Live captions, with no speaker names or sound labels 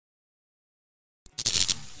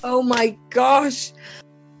Oh my gosh.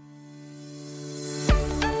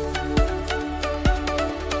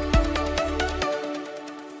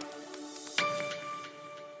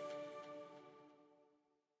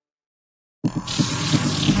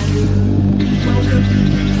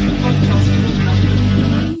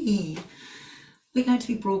 We're going to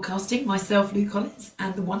be broadcasting, myself, Lou Collins,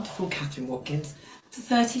 and the wonderful Catherine Watkins, for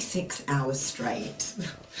 36 hours straight.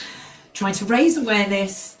 Trying to raise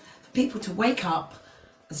awareness for people to wake up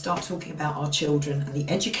and start talking about our children and the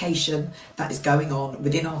education that is going on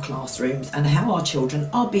within our classrooms and how our children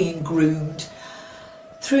are being groomed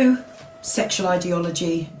through sexual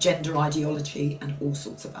ideology, gender ideology, and all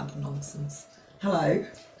sorts of other nonsense. Hello.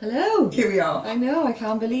 Hello. Here we are. I know, I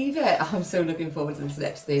can't believe it. I'm so looking forward to this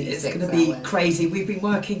next 36 It's going to be crazy. We've been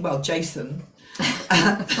working, well, Jason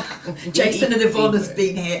and Yvonne has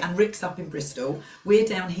been here, and Rick's up in Bristol. We're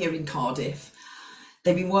down here in Cardiff.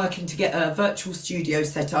 They've been working to get a virtual studio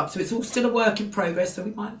set up, so it's all still a work in progress, so we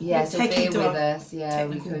might so take bear into with us. Yeah,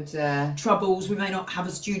 we could troubles. We may not have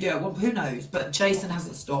a studio, well, who knows, but Jason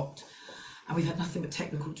hasn't stopped, and we've had nothing but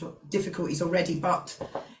technical difficulties already, but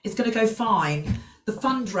it's going to go fine. The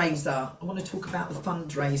fundraiser, I want to talk about the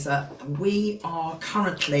fundraiser. We are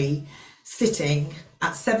currently sitting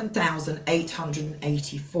at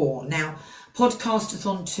 7,884. Now,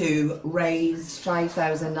 Podcastathon 2 raised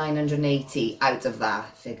 5,980 out of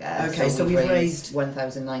that figure. Okay, so we've raised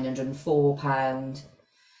 £1,904.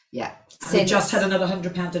 Yeah. We've just had another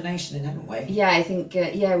 £100 donation in, haven't we? Yeah, I think,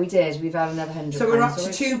 yeah, we did. We've had another £100. So we're up to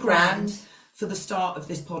 £2,000 for the start of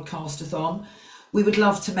this Podcastathon. We would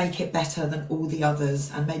love to make it better than all the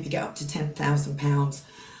others and maybe get up to £10,000.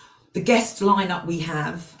 The guest lineup we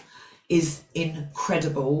have is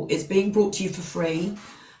incredible. It's being brought to you for free,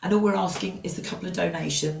 and all we're asking is a couple of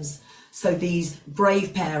donations. So these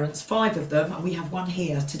brave parents, 5 of them, and we have one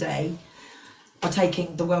here today, are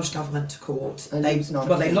taking the Welsh Government to court. They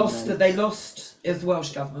lost. It was the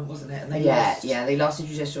Welsh Government, wasn't it? And they lost. Yeah, they lost a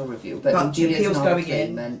judicial review, but the appeal's going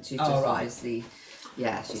in. Obviously.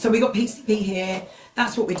 Yeah. So we got PCP here.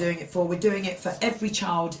 That's what we're doing it for. We're doing it for every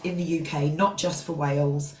child in the UK, not just for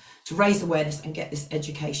Wales, to raise awareness and get this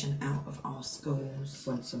education out of our schools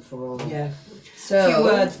once and for all. Yeah. So, a few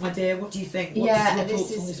words, my dear. What do you think?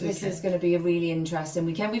 This is going to be a really interesting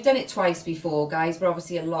weekend. We've done it twice before, guys, but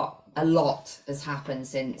obviously a lot has happened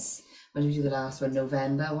since. When did we do the last one?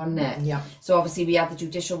 November, wasn't it? Yeah. So obviously we had the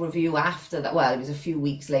judicial review after that. Well, it was a few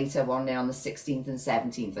weeks later, wasn't it, on the 16th and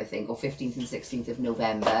 17th, I think, or 15th and 16th of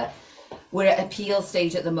November. We're at appeal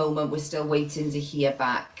stage at the moment. We're still waiting to hear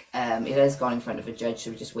back. It has gone in front of a judge,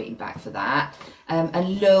 so we're just waiting back for that.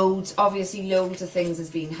 And loads of things has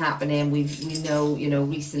been happening. We know,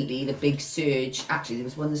 recently the big surge. Actually, there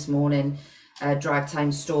was one this morning. Drag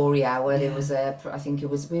Time Story Hour. There was I think it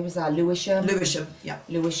was, where was that? Lewisham, yeah.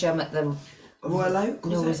 Lewisham at the Royal Oak.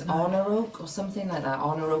 No, it was Honour Oak or something like that.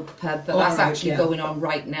 Honour Oak pub, but that's actually going on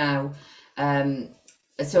right now.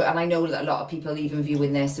 So, and I know that a lot of people even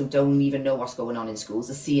viewing this who don't even know what's going on in schools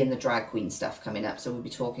are seeing the drag queen stuff coming up. So we'll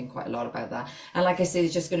be talking quite a lot about that. And like I said,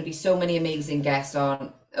 there's just going to be so many amazing guests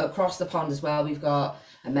on across the pond as well. We've got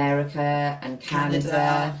America and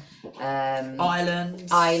Canada.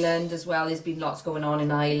 Ireland as well. There's been lots going on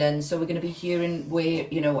in Ireland, so we're going to be hearing where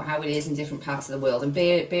how it is in different parts of the world, and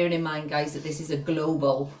bearing in mind, guys, that this is a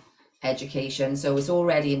global education, so it's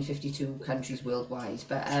already in 52 countries worldwide.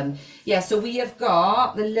 But so we have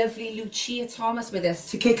got the lovely Lucia Thomas with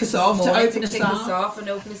us to kick us off, to open us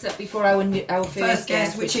up before our first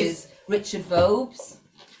guest, which is Richard Vobes,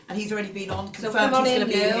 and he's already been on, confirmed he's going to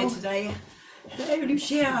be here today. Hello,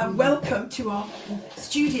 Lucia. Welcome to our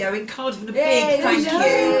studio in Cardiff, and a big thank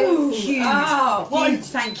you. Huge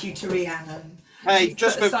thank you to Rhiannon. Hey,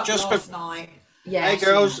 just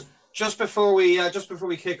before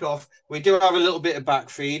we kick off, we do have a little bit of back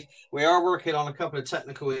feed. We are working on a couple of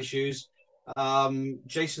technical issues.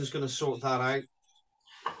 Jason's going to sort that out.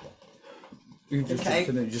 You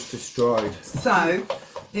just destroyed. So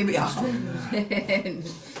here we are.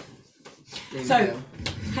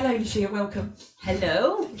 Hello, Lucia, welcome.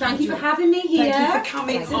 Hello, thank you for having me here. Thank you for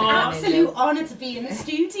coming. It's an absolute honour to be in the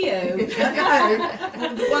studio.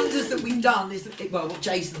 One of the wonders that we've done is, what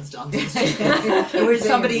Jason's done. We're in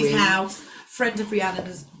somebody's house. Friend of Rhiannon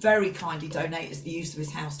has very kindly donated the use of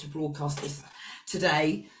his house to broadcast this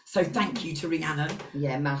today. So thank you to Rhiannon.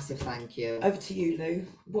 Yeah, massive thank you. Over to you, Lou.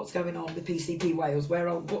 What's going on with PCP Wales?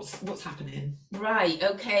 What's happening? Right,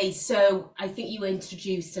 okay, so I think you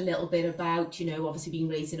introduced a little bit about, obviously being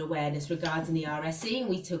raising awareness regarding the RSE, and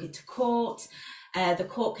we took it to court. The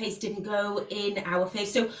court case didn't go in our favour.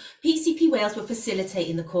 So PCP Wales were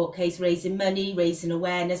facilitating the court case, raising money, raising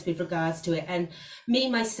awareness with regards to it. And me,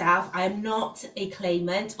 myself, I am not a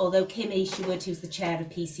claimant, although Kim Aisherwood, who's the chair of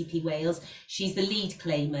PCP Wales, she's the lead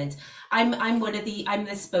claimant. I'm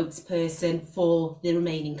the spokesperson for the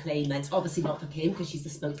remaining claimants. Obviously not for Kim, because she's the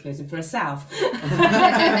spokesperson for herself.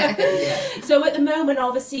 So at the moment,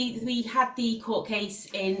 obviously, we had the court case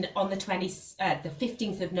on the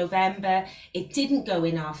 15th of November. It didn't go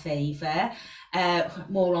in our favour.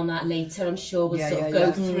 More on that later. I'm sure we'll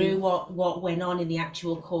go through what went on in the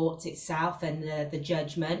actual court itself and the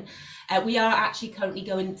judgment. We are actually currently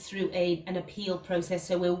going through an appeal process,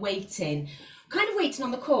 so we're waiting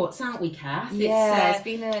on the courts, aren't we, Kath? It's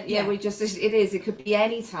been it could be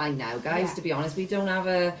any time now, guys, to be honest. We don't have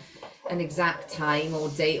an exact time or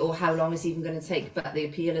date or how long it's even going to take, but the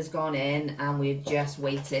appeal has gone in and we're just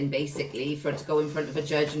waiting basically for it to go in front of a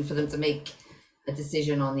judge and for them to make a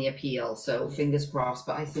decision on the appeal. So fingers crossed.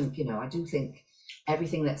 But I think, I do think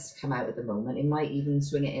everything that's come out at the moment, it might even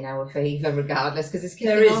swing it in our favour regardless, because it's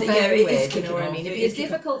kicking off everywhere. It is, you know what I mean? It'd be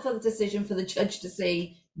difficult for the decision for the judge to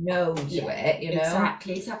say no to it,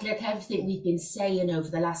 Exactly like everything we've been saying over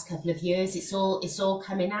the last couple of years. It's all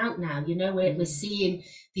coming out now. We're seeing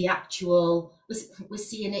the actual. We're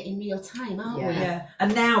seeing it in real time, aren't we? Yeah.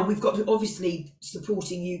 And now we've got to obviously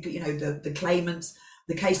supporting you. The claimants.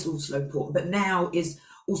 The case is also important, but now is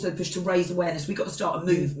also push to raise awareness. We've got to start a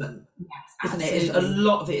movement, isn't it? A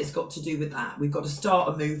lot of it has got to do with that. We've got to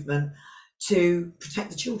start a movement to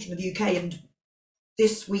protect the children of the UK. And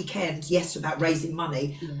this weekend, yes, about raising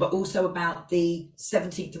money, but also about the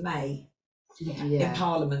 17th of May in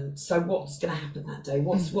Parliament. So what's going to happen that day?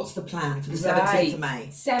 What's the plan for the 17th of May?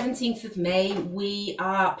 17th of May,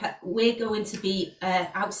 we're going to be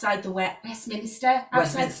outside the Westminster.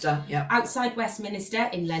 Outside Westminster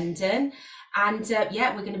in London. And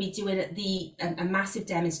we're going to be doing a massive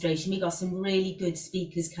demonstration. We got some really good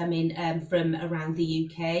speakers coming from around the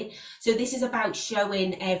UK. So this is about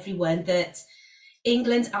showing everyone that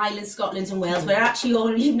England, Ireland, Scotland and Wales, we're actually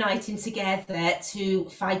all uniting together to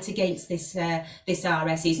fight against this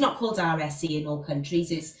RSE. It's not called RSE in all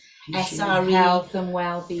countries, it's SRE. Health and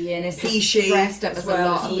well-being. It's dressed up as a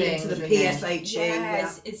lot of things. To the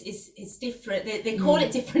PSHE. It's different. They call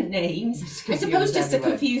it different names. I suppose just to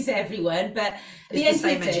confuse everyone, but it's the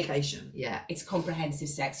same education. Yeah, it's comprehensive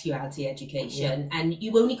sexuality education, and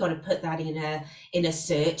you only got to put that in a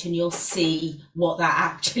search, and you'll see what that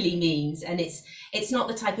actually means. And it's not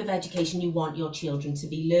the type of education you want your children to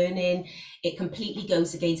be learning. It completely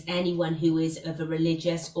goes against anyone who is of a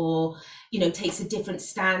religious or takes a different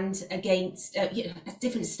stand against a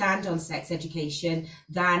different stand on sex education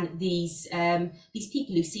than these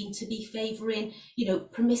people who seem to be favouring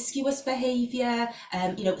promiscuous behaviour,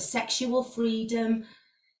 sexual freedom.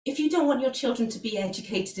 If you don't want your children to be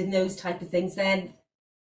educated in those type of things, then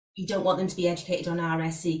you don't want them to be educated on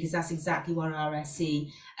RSE, because that's exactly what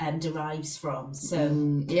RSE derives from.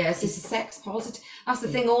 So yes, it's a sex positive. That's the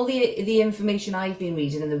thing. All the information I've been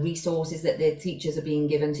reading and the resources that the teachers are being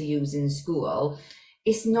given to use in school,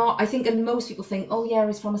 it's not. I think, and most people think, oh yeah,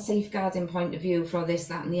 it's from a safeguarding point of view for this,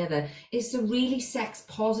 that, and the other. It's a really sex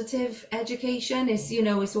positive education. It's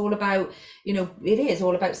it's all about it is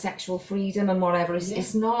all about sexual freedom and whatever.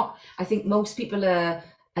 It's not. I think most people are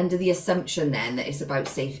under the assumption then that it's about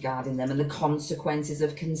safeguarding them and the consequences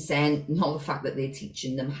of consent, not the fact that they're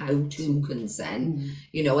teaching them how to consent,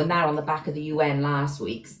 and that on the back of the UN last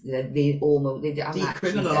week, they almost,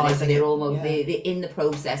 decriminalising, they're in the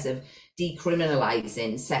process of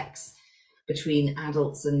decriminalising sex between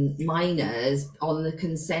adults and minors on the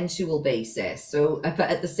consensual basis. So, but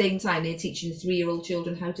at the same time, they're teaching 3-year-old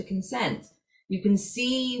children how to consent. You can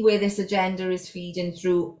see where this agenda is feeding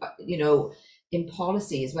through, in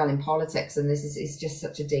policy as well, in politics, and this is just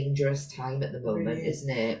such a dangerous time at the moment, isn't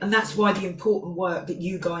it? And that's why the important work that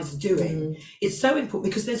you guys are doing is so important,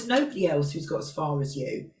 because there's nobody else who's got as far as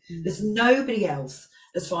you. There's nobody else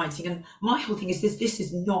that's fighting. And my whole thing is this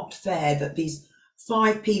is not fair that these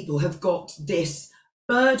 5 people have got this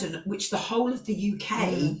burden which the whole of the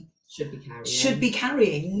UK should be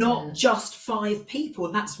carrying, not just 5 people.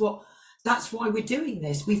 And that's why we're doing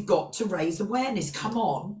this. We've got to raise awareness. Come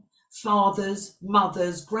on, fathers,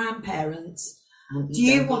 mothers, grandparents. Do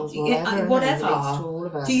you want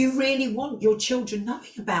whatever? Do you really want your children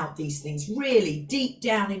knowing about these things? Really, deep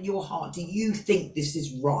down in your heart, do you think this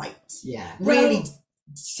is right? Yeah. Really,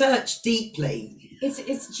 search deeply. It's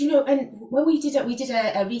and when we did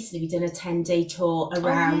recently, we did a 10-day tour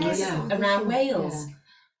around Wales. Yeah.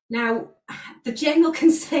 Now, the general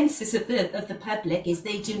consensus of the public is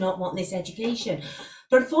they do not want this education.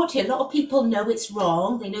 But unfortunately, a lot of people know it's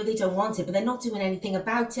wrong. They know they don't want it, but they're not doing anything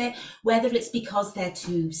about it, whether it's because they're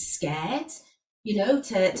too scared,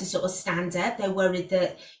 to sort of stand up. They're worried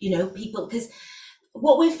that, people, because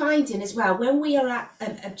what we're finding as well, when we are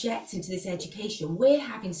objecting to this education, we're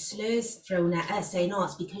having slurs thrown at us saying, oh,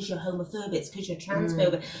 it's because you're homophobic, it's because you're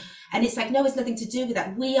transphobic. And it's like, no, it's nothing to do with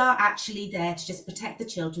that. We are actually there to just protect the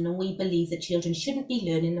children, and we believe that children shouldn't be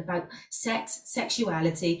learning about sex,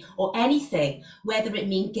 sexuality, or anything, whether it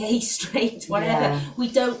mean gay, straight, whatever. We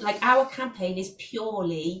don't, our campaign is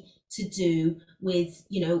purely to do with,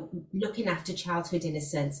 looking after childhood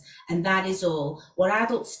innocence, and that is all. What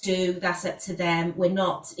adults do, that's up to them. We're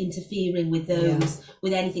not interfering with those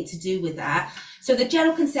with anything to do with that. So the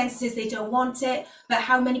general consensus is they don't want it, but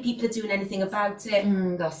how many people are doing anything about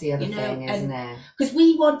it? That's the other thing, isn't it? Because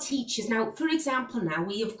we want teachers now. For example, now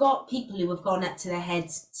we have got people who have gone up to their head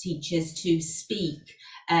teachers to speak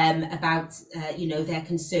about their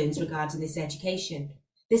concerns regarding this education.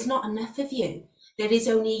 There's not enough of you. There is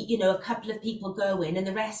only, a couple of people going, and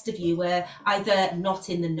the rest of you are either not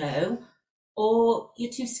in the know or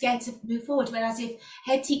you're too scared to move forward. Whereas if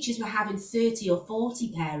head teachers were having 30 or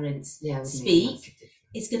 40 parents speak,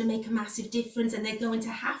 it's going to make a massive difference, and they're going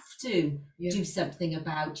to have to do something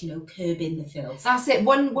about, curbing the filth. That's it.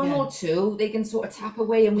 One or two, they can sort of tap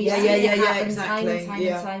away, and we see it happen exactly. time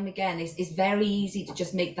and time again. It's very easy to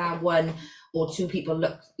just make that one or two people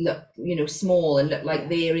look small and look like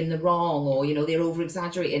they're in the wrong, or they're over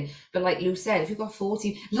exaggerating. But like Lou said, if you've got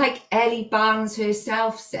 40, like Ellie Barnes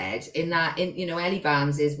herself said, Ellie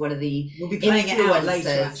Barnes is one of the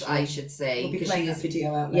influencers, I should say. We'll be playing a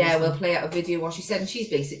video out later. Yeah, we'll play out a video what she said, and she's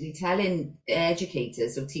basically telling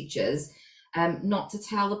educators or teachers not to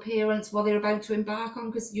tell the parents what they're about to embark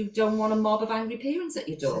on, because you don't want a mob of angry parents at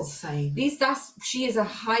your door. It's insane. She is a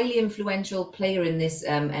highly influential player in this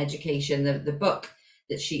education. The book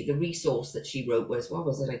that the resource that she wrote was, what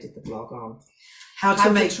was it I did the blog on? How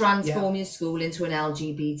to transform your school into an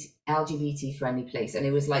LGBT friendly place, and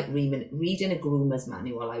it was like reading a groomer's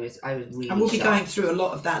manual. I was really. And we'll be shocked. going through a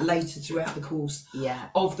lot of that later throughout the course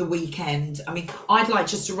of the weekend. I mean, I'd like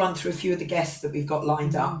just to run through a few of the guests that we've got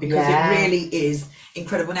lined up, because it really is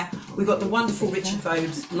incredible. Now we've got the wonderful Richard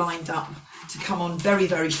Vobes lined up to come on very,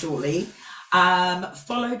 very shortly,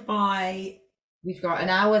 followed by. We've got an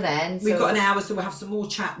hour then. We've got an hour, so we'll have some more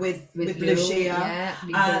chat with Lucia.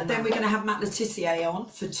 Then we're going to have Matt Letitia on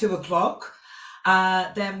for 2:00.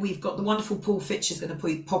 Then we've got the wonderful Paul Fitcher's going to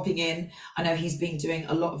be popping in. I know he's been doing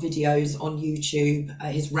a lot of videos on YouTube,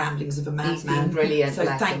 his ramblings of a madman. He's been brilliant. So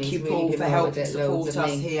thank you, Paul, for helping support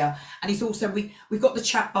us here. And he's also, we've got the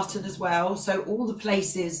chat button as well. So all the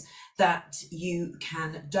places that you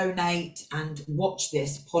can donate and watch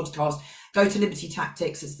this podcast, go to Liberty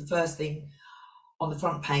Tactics. It's the first thing on the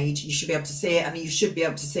front page. You should be able to see it, and you should be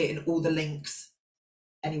able to see it in all the links.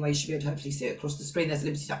 Anyway, you should be able to hopefully see it across the screen. There's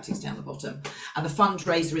Liberty Tactics down the bottom, and the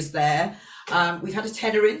fundraiser is there. We've had a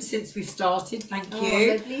tenner in since we've started. Thank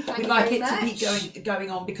you. Lovely. Thank We'd you like very it to much. be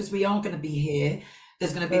going on, because we are going to be here.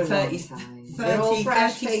 There's going to be 36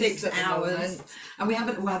 hours, and we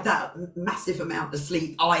haven't had that massive amount of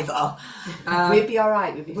sleep either. We'll be all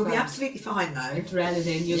right. We'll be absolutely fine though.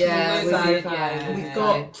 Adrenaline, We've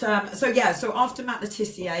got so after Matt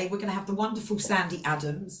Letitia, we're going to have the wonderful Sandy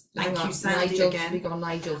Adams. Thank you, Sandy. Nigel, again. We got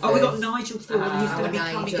Nigel. Oh, we got Nigel Thorne. He's going to be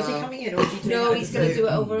coming. Is he coming in, or is he doing No, it he's going to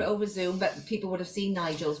Zoom? do it over Zoom. But people would have seen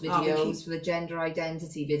Nigel's videos for the gender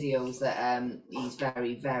identity videos. That he's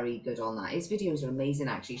very, very good on that. His videos are amazing.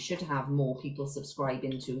 Actually, should have more people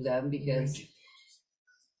subscribing to them, because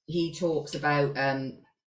he talks about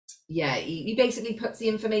he basically puts the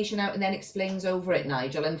information out and then explains over it,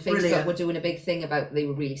 Nigel. And Facebook were doing a big thing about, they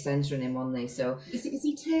were really censoring him, weren't they? So is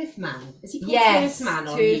he Turf Man? Is he called Turf Man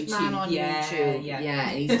on YouTube? YouTube? YouTube. Yeah,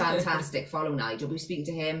 and he's fantastic. Follow Nigel. We're speaking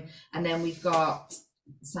to him, and then we've got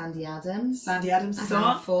Sandy Adams. Sandy Adams is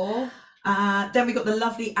on. Then we've got the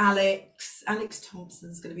lovely Alex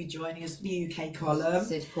Thompson's going to be joining us, the UK column.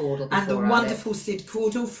 Sid Caudle. And the wonderful Sid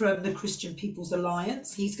Caudle from the Christian People's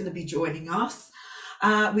Alliance. He's going to be joining us.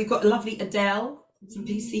 We've got lovely Adele from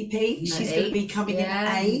PCP. She's going to be coming in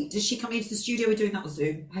at 8. Does she come into the studio? We're doing that on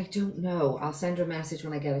Zoom. I don't know. I'll send her a message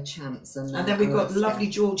when I get a chance. And then we've got lovely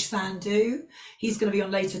George Sandu. He's going to be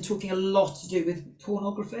on later, talking a lot to do with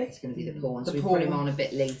pornography. It's going to be the porn. So we put him on a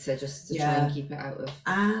bit later, just to try and keep it out of.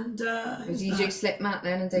 And DJ Slipmat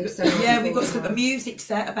then, and Dave. We've got a music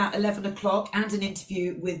set about 11 o'clock, and an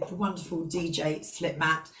interview with the wonderful DJ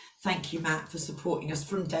Slipmat. Thank you, Matt, for supporting us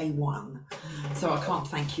from day one. So I can't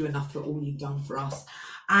thank you enough for all you've done for us.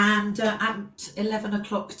 And at 11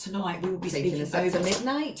 o'clock tonight, we will be Taking us up to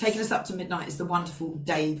midnight. Taking us up to midnight is the wonderful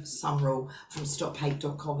Dave Sumrall from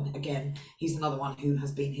StopHate.com. And again, he's another one who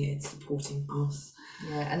has been here supporting us.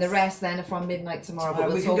 Yeah, and the rest then are from midnight tomorrow.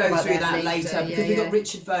 But we can go through that later because we've got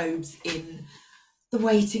Richard Vobes in the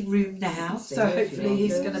waiting room now. So hopefully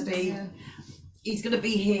he's going to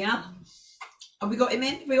be here. Have we got him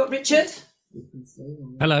in? Have we got Richard?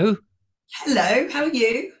 Hello. Hello, how are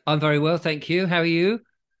you? I'm very well, thank you. How are you?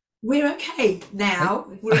 We're okay now.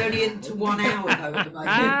 We're only into 1 hour though at the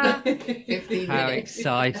moment. 15 How minutes.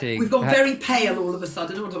 exciting. We've got very pale all of a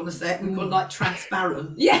sudden. I don't want to say it. We've gone like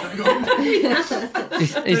transparent. Yeah.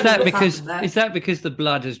 Is that because the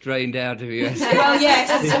blood has drained out of you? Well,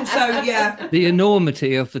 yes. It's also, yeah. The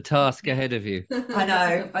enormity of the task ahead of you. I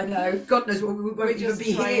know. God knows we won't even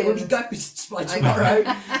be here. We'll be ghosts by tomorrow.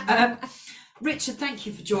 Richard, thank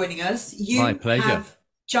you for joining us. My pleasure. Have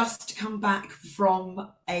just come back from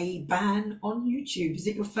a ban on YouTube. Is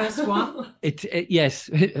it your first one? Yes,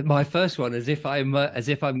 my first one. As if I'm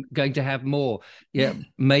going to have more. Yeah,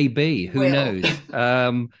 maybe. Who knows?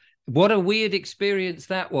 What a weird experience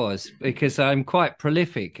that was, because I'm quite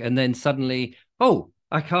prolific, and then suddenly,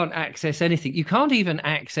 I can't access anything. You can't even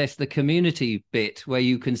access the community bit where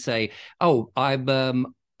you can say, I'm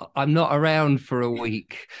not around for a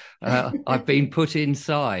week. I've been put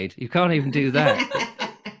inside. You can't even do that.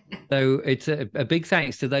 So it's a big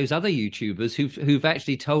thanks to those other YouTubers who've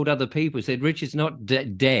actually told other people, said Richard's not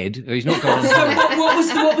dead, or he's not gone.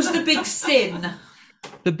 What was the big sin?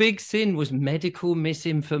 The big sin was medical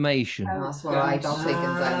misinformation. That's what I got taken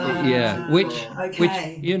down. Yeah, which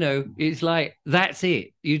it's like, that's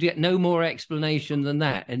it. You get no more explanation than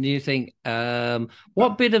that, and you think,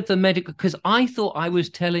 what bit of the medical? Because I thought I was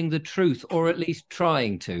telling the truth, or at least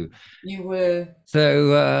trying to. You were.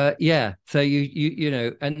 So so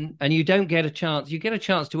you and you don't get a chance. You get a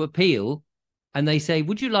chance to appeal, and they say,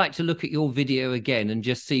 would you like to look at your video again and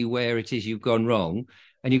just see where it is you've gone wrong?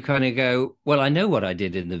 And you kind of go, well, I know what I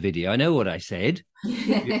did in the video. I know what I said.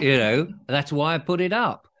 That's why I put it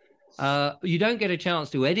up. You don't get a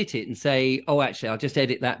chance to edit it and say, actually, I'll just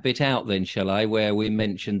edit that bit out then, shall I, where we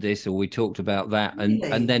mentioned this or we talked about that.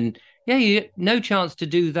 And then, you no chance to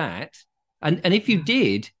do that. And if you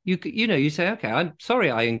did, you say, okay, I'm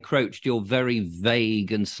sorry I encroached your very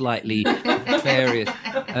vague and slightly various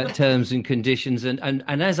terms and conditions. And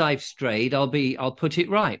as I've strayed, I'll put it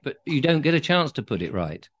right. But you don't get a chance to put it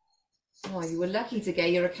right. Oh, you were lucky to get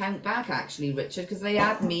your account back, actually, Richard, because they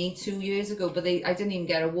had me 2 years ago, but I didn't even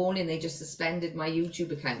get a warning. They just suspended my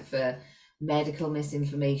YouTube account for medical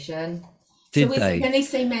misinformation. When they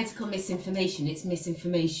say medical misinformation, it's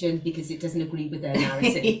misinformation because it doesn't agree with their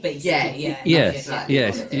narrative, basically. Yes.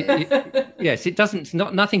 It's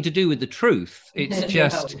not nothing to do with the truth. It's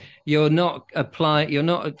just you're not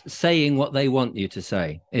saying what they want you to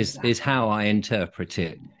say. Is how I interpret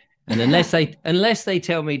it. And unless they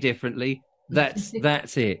tell me differently, that's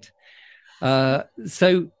it.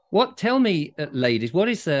 So. Tell me, ladies, what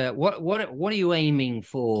are you aiming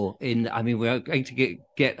for we're going to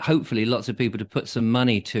get hopefully lots of people to put some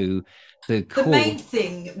money to the cause. The main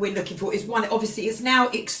thing we're looking for is one, obviously, it's now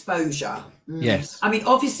exposure. Yes.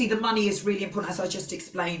 Obviously the money is really important, as I just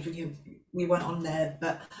explained when we went on there,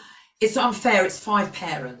 but it's unfair. It's 5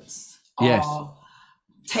 parents are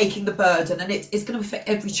taking the burden, and it's going to affect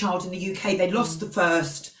every child in the UK. They lost the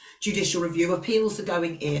first judicial review. Appeals are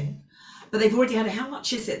going in. But they've already had it. How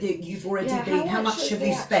much is it that you've already been? How much have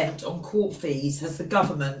you spent on court fees? Has the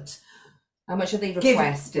government? How much have they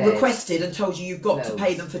requested? Requested and told you you've got to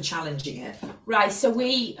pay them for challenging it. Right. So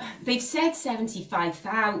they've said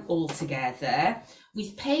 75,000 altogether.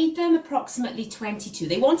 We've paid them approximately 22.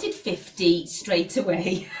 They wanted 50 straight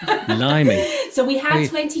away. Blimey. So we had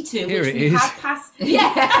 22, here which it we is. had passed.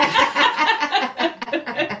 Yeah.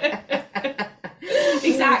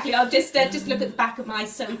 Exactly. I'll just look at the back of my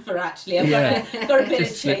sofa. Actually, I've got a bit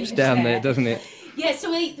just of change slips down there, doesn't it? Yeah,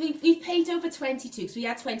 so we've paid over 22 because we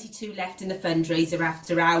had 22 left in the fundraiser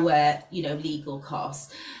after our legal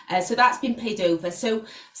costs. So that's been paid over. So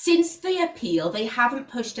since the appeal, they haven't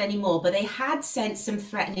pushed any more, but they had sent some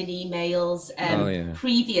threatening emails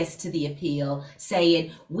previous to the appeal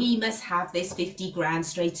saying we must have this 50 grand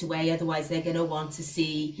straight away, otherwise they're going to want to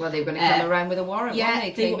see. Well, they were going to come around with a warrant, weren't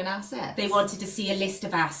they, claiming assets? They wanted to see a list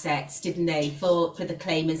of assets, didn't they, for the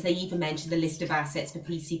claimants? They even mentioned the list of assets for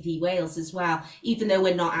PCP Wales as well, even though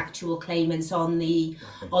we're not actual claimants on the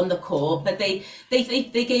court. But they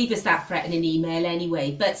gave us that threatening email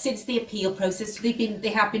anyway. But since the appeal process,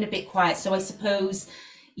 they have been a bit quiet. So I suppose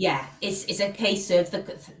yeah, it's a case of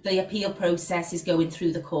the appeal process is going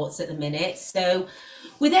through the courts at the minute. So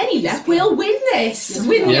with any luck, we'll win this,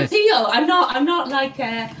 win the appeal. I'm not like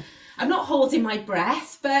I'm not holding my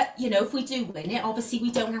breath, but you know, if we do win it, obviously we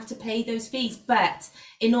don't have to pay those fees. But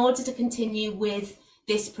in order to continue with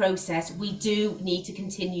this process, we do need to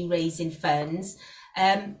continue raising funds.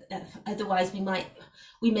 Otherwise,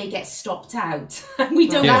 we may get stopped out. We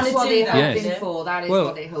don't want to do that. Hoping for. That is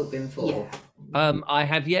what they're hoping for. Yeah. I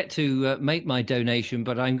have yet to make my donation,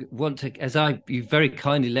 but I want to, you very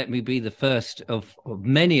kindly let me be the first of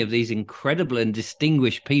many of these incredible and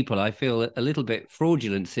distinguished people. I feel a little bit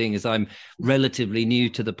fraudulent seeing as I'm relatively new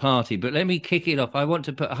to the party, but let me kick it off. I want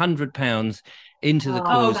to put £100 into the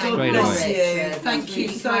cause straight away. Thank you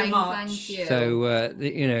so much. Thank you. So,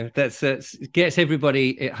 you know, that's gets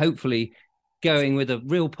everybody hopefully going with a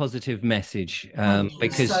real positive message,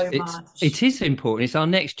 because it is important. It's our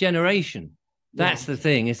next generation. That's the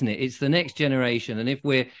thing, isn't it? It's the next generation, and if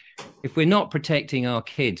we're not protecting our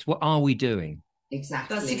kids, what are we doing?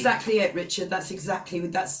 Exactly. That's exactly it, Richard. That's exactly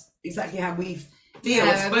how we feel.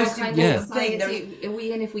 It's most important thing. Are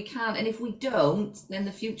we in if we can't, and if we don't, then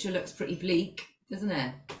the future looks pretty bleak, doesn't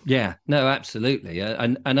it? Yeah, no, absolutely.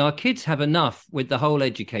 And our kids have enough with the whole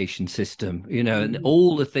education system, you know, and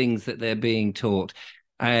all the things that they're being taught.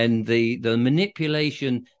 And the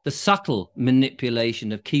manipulation, the subtle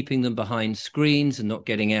manipulation of keeping them behind screens and not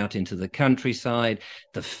getting out into the countryside,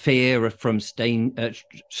 the fear from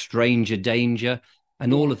stranger danger,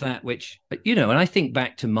 and all of that, which, you know, and I think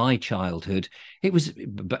back to my childhood, it was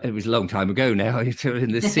a long time ago now, in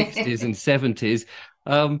the 60s and 70s.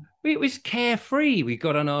 It was carefree. We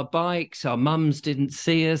got on our bikes. Our mums didn't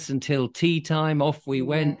see us until tea time. Off we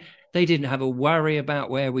went. They didn't have a worry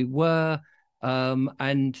about where we were.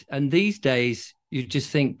 And these days you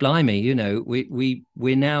just think, blimey, you know,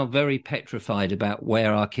 we're now very petrified about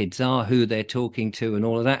where our kids are, who they're talking to, and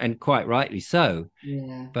all of that, and quite rightly so.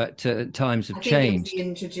 Yeah. But times have changed. It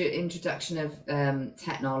was the introduction of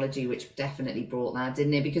technology which definitely brought that,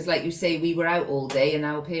 didn't it? Because, like you say, we were out all day, and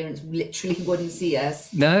our parents literally wouldn't see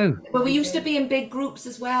us. No. But we used to be in big groups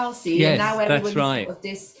as well. See, yes, and now everyone's that's right. sort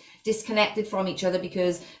of disconnected from each other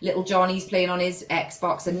because little Johnny's playing on his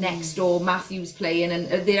Xbox, and next door Matthew's playing, and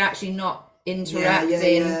they're actually not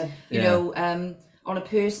interacting, you know, on a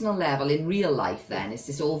personal level in real life. Then it's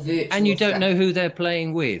this all virtual, and you don't know who they're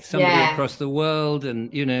playing with. Somebody across the world,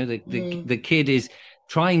 and you know, the kid is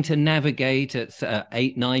trying to navigate at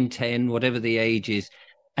 8, 9, 10, whatever the age is,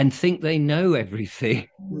 and think they know everything.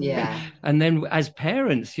 Yeah. And then as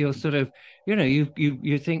parents, you're sort of, you know,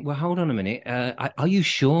 you think, well, hold on a minute. Are you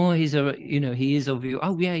sure he is of you?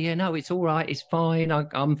 Oh yeah, no, it's all right. It's fine.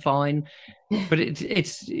 I'm fine. But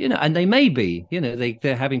it's, you know, and they may be, you know,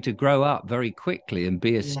 they're having to grow up very quickly and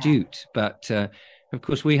be astute. But of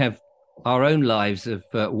course, we have our own lives of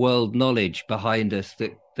world knowledge behind us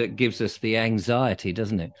that gives us the anxiety,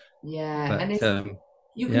 doesn't it? Yeah. But, and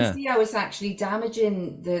you can see how it's actually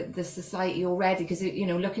damaging the society already, because, you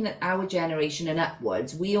know, looking at our generation and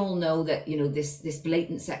upwards, we all know that, you know, this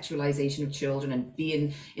blatant sexualization of children and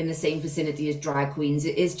being in the same vicinity as drag queens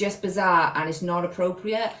is just bizarre and it's not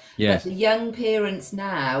appropriate. Yes. But the young parents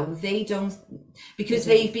now, they don't, because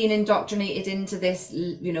they've been indoctrinated into this,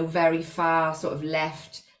 you know, very far sort of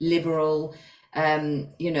left liberal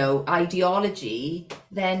you know, ideology,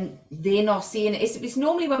 then they're not seeing it. It's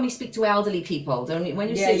normally when we speak to elderly people, don't you? When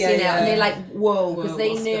you see it and they're like, whoa, because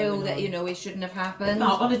they knew that, you know, it shouldn't have happened.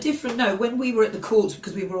 No, on a different note, when we were at the courts,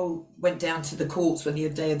 because we went down to the courts when the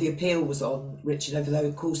day of the appeal was on, Richard, over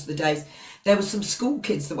the course of the days, there were some school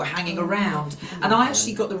kids that were hanging around, and I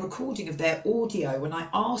actually got the recording of their audio when I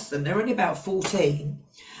asked them. They're only about 14,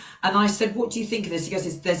 and I said, what do you think of this? He goes,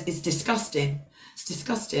 it's disgusting. It's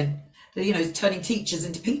disgusting. You know, turning teachers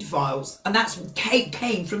into paedophiles, and that's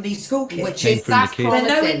came from these school kids. Which is that's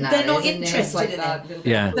they're not interested in it.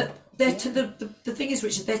 Yeah. But the thing is,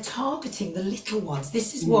 Richard, they're targeting the little ones.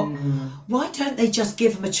 This is what. Why don't they just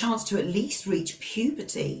give them a chance to at least reach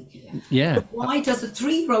puberty? Yeah. But why does a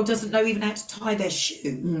 3-year-old doesn't know even how to tie their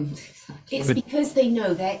shoe? It's because they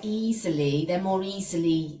know they're more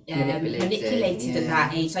easily manipulated at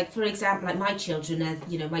that age. Like, for example, like my children are,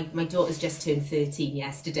 you know, my daughter's just turned 13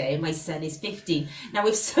 yesterday and my son is 15. Now,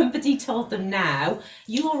 if somebody told them now,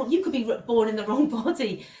 you could be born in the wrong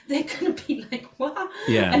body, they're going to be like, what?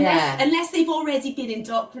 Yeah. Unless they've already been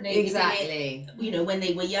indoctrinated. Exactly. You know, when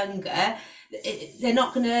they were younger, they're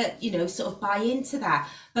not going to, you know, sort of buy into that.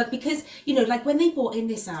 But because, you know, like when they brought in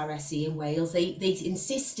this RSE in Wales, they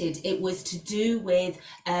insisted it was to do with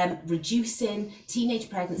reducing teenage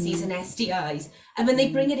pregnancies and STIs. And then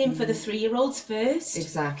they bring it in for the 3-year-olds first.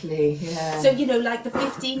 Exactly, yeah. So, you know, like the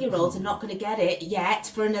 15-year-olds are not going to get it yet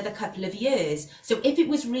for another couple of years. So if it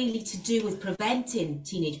was really to do with preventing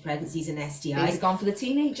teenage pregnancies and STIs... It's gone for the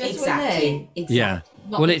teenagers, exactly. Yeah.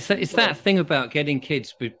 Well, it's that thing about getting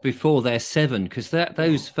kids before they're 7, because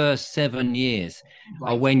those first 7 years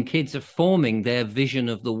are when kids are forming their vision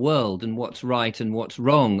of the world and what's right and what's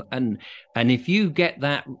wrong. And if you get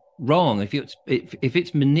that wrong, if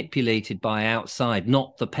it's manipulated by outside,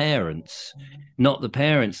 not the parents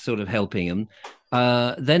sort of helping them,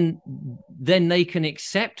 then they can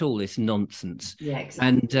accept all this nonsense. Yeah, exactly.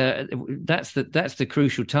 And that's the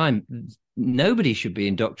crucial time. Nobody should be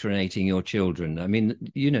indoctrinating your children. I mean,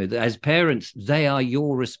 you know, as parents, they are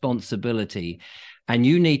your responsibility, and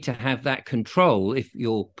you need to have that control if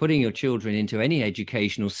you're putting your children into any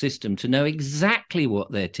educational system to know exactly what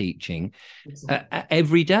they're teaching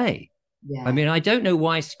every day. Yeah. I mean, I don't know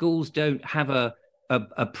why schools don't have a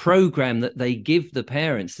program that they give the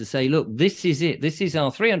parents to say, look, this is it. This is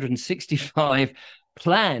our 365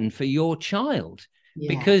 plan for your child.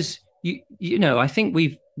 Yeah. Because you know, I think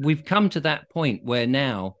we've come to that point where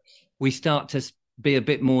now we start to be a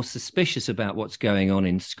bit more suspicious about what's going on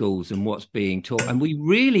in schools and what's being taught, and we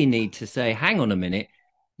really need to say, hang on a minute,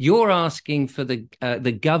 you're asking for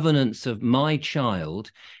the governance of my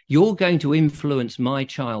child. You're going to influence my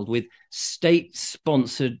child with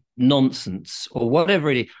state-sponsored nonsense or whatever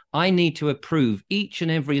it is. I need to approve each and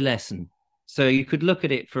every lesson. So you could look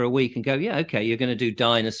at it for a week and go, yeah, okay, you're going to do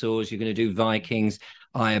dinosaurs, you're going to do Vikings.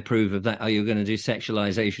 I approve of that. Are you going to do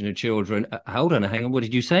sexualization of children? Hold on, hang on. What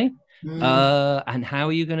did you say? And how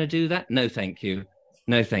are you going to do that? No, thank you.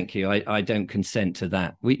 No, thank you. I don't consent to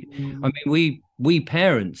that. I mean, we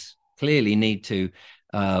parents clearly need to.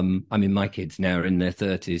 I mean, my kids now are in their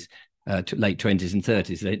 30s, late 20s and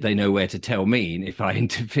 30s. They know where to tell me if I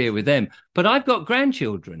interfere with them. But I've got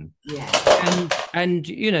grandchildren. Yeah. And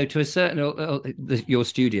you know, to a certain, your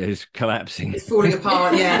studio's collapsing. It's falling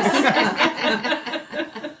apart. Yes.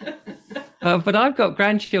 But I've got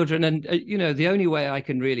grandchildren, and you know, the only way I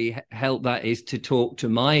can really help that is to talk to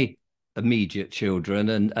my immediate children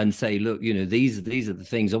and say, look, you know, these are the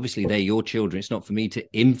things. Obviously, they're your children. It's not for me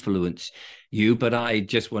to influence you, but I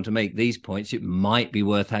just want to make these points. It might be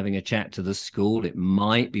worth having a chat to the school. It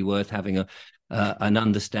might be worth having an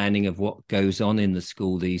understanding of what goes on in the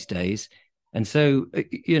school these days. And so,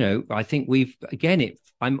 you know, I think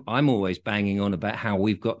I'm always banging on about how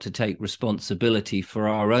we've got to take responsibility for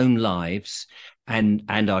our own lives and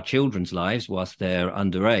our children's lives whilst they're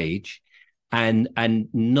underage, and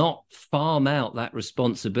not farm out that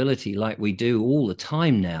responsibility like we do all the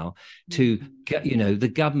time now to, you know, the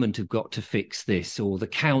government have got to fix this, or the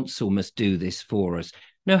council must do this for us.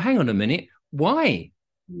 No, hang on a minute. Why?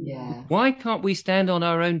 Yeah. Why can't we stand on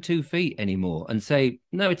our own 2 feet anymore and say,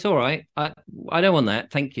 no, it's all right. I don't want that.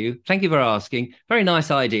 Thank you. Thank you for asking. Very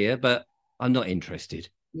nice idea, but I'm not interested.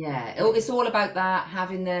 Yeah. It's all about that,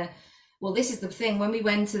 having well, this is the thing. When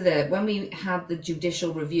we had the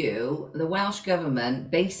judicial review, the Welsh government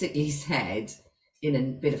basically said, in a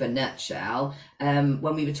bit of a nutshell,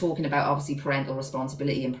 when we were talking about obviously parental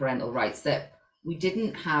responsibility and parental rights, that we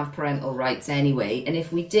didn't have parental rights anyway, and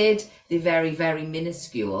if we did, they're very, very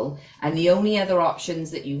minuscule, and the only other options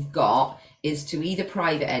that you've got is to either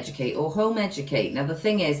private educate or home educate. Now the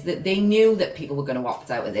thing is that they knew that people were going to opt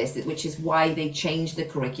out of this, which is why they changed the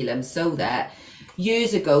curriculum, so that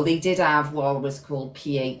years ago they did have what was called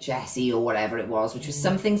PHSE or whatever it was, which was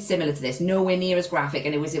something similar to this, nowhere near as graphic,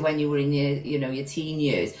 and it was when you were in your teen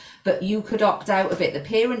years, but you could opt out of it. The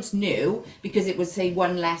parents knew, because it was, say,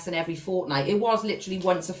 one lesson every fortnight. It was literally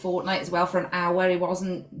once a fortnight as well, for an hour.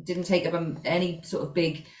 It didn't take up any sort of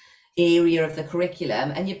big area of the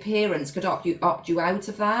curriculum, and your parents could opt you out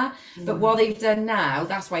of that. But what they've done now,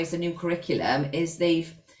 that's why it's a new curriculum, is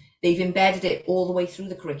they've embedded it all the way through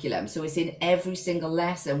the curriculum, so it's in every single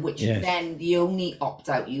lesson, which then the only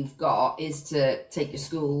opt-out you've got is to take your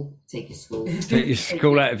school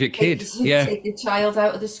out of your kids. Take your child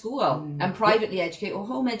out of the school and privately educate or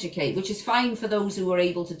home educate, which is fine for those who are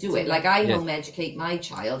able to do it. Like I home educate my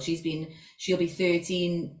child. She'll be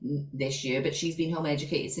 13 this year, but she's been home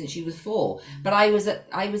educated since she was 4. But I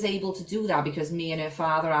was able to do that because me and her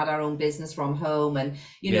father had our own business from home, and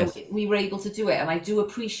you know, we were able to do it. And I do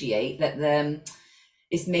appreciate that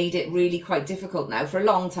it's made it really quite difficult now for a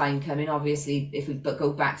long time coming. Obviously, if we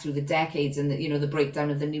go back through the decades and the breakdown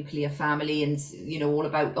of the nuclear family, and all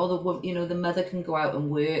about the mother can go out and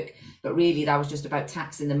work, but really that was just about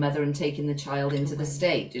taxing the mother and taking the child into the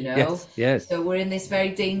state. Yes. So we're in this very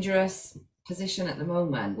dangerous position at the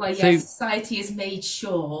moment. Well, society has made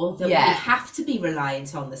sure that we have to be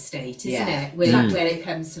reliant on the state, isn't it? When it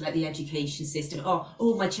comes to like the education system.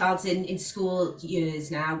 Oh, my child's in school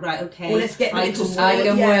years now, right? Okay. Well, let's get them into school.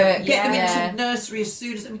 Get them into nursery as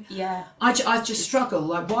soon as. I just struggle.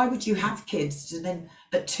 Like, why would you have kids and then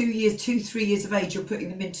at 3 years of age, you're putting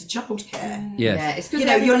them into childcare? Yes. It's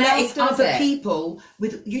because you're letting other people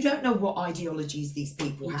you don't know what ideologies these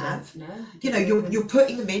people have. You're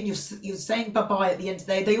putting them in. You're saying bye bye at the end of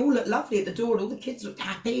the day. They all look lovely at the door, and all the kids look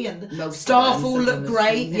happy, and the staff all look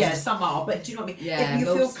great. Yeah, some are, but do you know what I mean? Yeah, you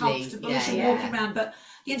feel comfortable as you're walking around, but at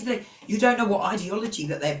the end of the day, you don't know what ideology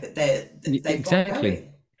that they've exactly. got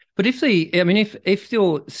going. But if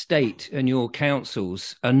your state and your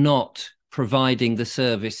councils are not providing the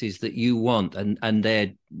services that you want, and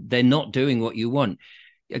they're not doing what you want,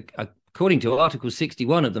 according to Article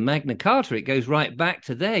 61 of the Magna Carta, it goes right back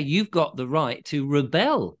to there. You've got the right to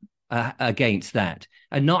rebel against that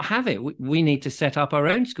and not have it. We need to set up our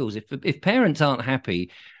own schools. If parents aren't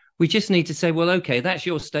happy, we just need to say, well, okay, that's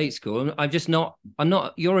your state school. I'm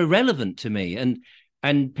not. You're irrelevant to me.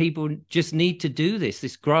 And people just need to do this.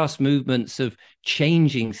 This grass movements of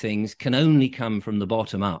changing things can only come from the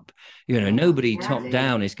bottom up. Nobody top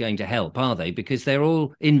down is going to help, are they? Because they're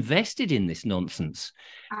all invested in this nonsense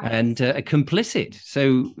and complicit.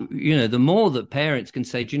 So, the more that parents can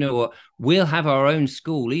say, do you know what, we'll have our own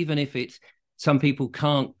school, even if it's some people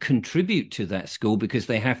can't contribute to that school because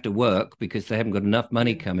they have to work, because they haven't got enough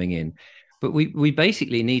money coming in. But we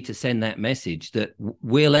basically need to send that message that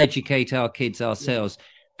we'll educate our kids ourselves.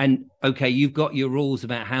 And, okay, you've got your rules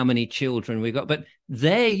about how many children we've got, but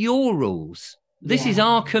they're your rules. This is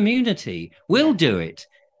our community. We'll do it.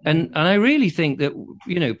 And I really think that,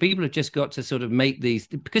 people have just got to sort of make these,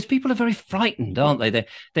 because people are very frightened, aren't they?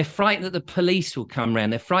 They're frightened that the police will come around.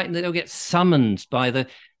 They're frightened that they'll get summoned by the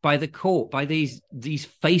court, by these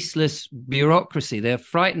faceless bureaucracy. They're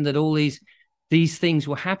frightened that all these things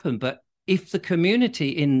will happen. But if the community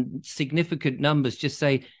in significant numbers just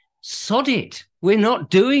say, sod it, we're not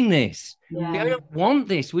doing this. We don't want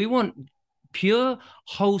this. We want pure,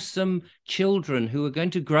 wholesome children who are going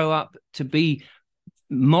to grow up to be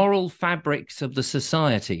moral fabrics of the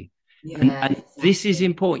society. And this is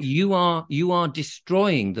important. You are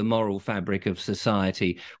destroying the moral fabric of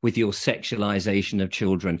society with your sexualization of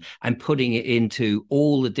children and putting it into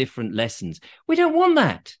all the different lessons. We don't want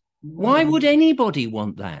that. Why would anybody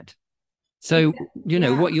want that? So,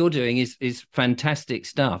 what you're doing is fantastic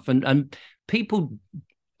stuff. And people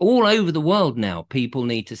all over the world now, people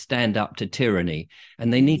need to stand up to tyranny,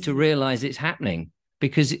 and they need to realize it's happening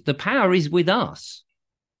because the power is with us.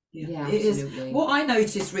 Yeah, it is. What I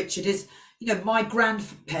noticed, Richard, is, my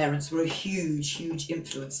grandparents were a huge, huge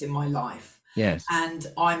influence in my life. Yes. And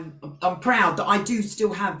I'm proud that I do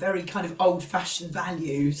still have very kind of old-fashioned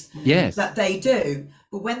values that they do.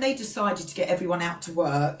 But when they decided to get everyone out to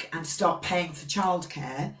work and start paying for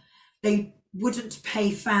childcare, they wouldn't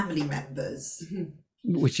pay family members.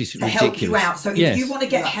 Which is to ridiculous. Help you out. So if you want to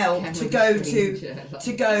get help to go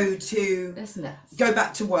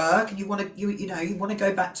back to work, and you want to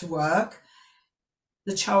go back to work,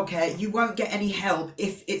 the childcare, you won't get any help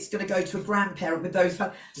if it's going to go to a grandparent with those.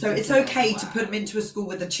 So it's okay to put them into a school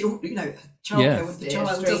with the children, childcare with the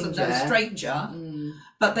child doesn't know, a stranger,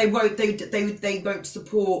 but they won't. They won't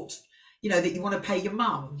support. That you want to pay your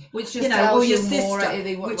mum, which just tells or your you sister, more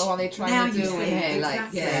what are they trying to do here?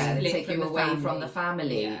 Exactly. Take you away from the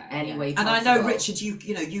family anyway. And I know, Richard, you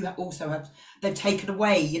also have. They've taken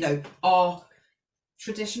away, our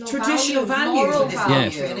traditional values in this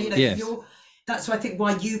country. Yes. That's why I think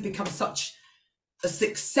why you've become such a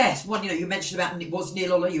success. One, you mentioned about it was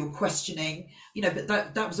Neil Oller, you were questioning, but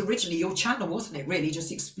that was originally your channel, wasn't it? Really,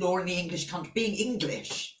 just exploring the English country, being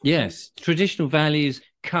English. Yes, traditional values,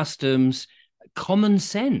 customs, common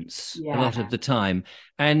sense a lot of the time.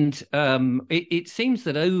 And it seems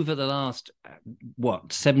that over the last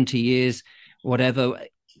 70 years, whatever,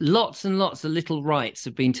 lots and lots of little rights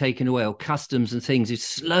have been taken away, or customs and things have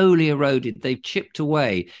slowly eroded. They've chipped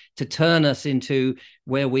away to turn us into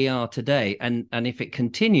where we are today. And if it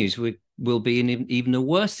continues, we'll be in even a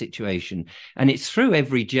worse situation. And it's through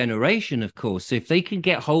every generation, of course. So if they can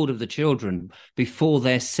get hold of the children before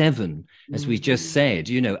they're 7, as we just said,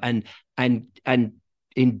 and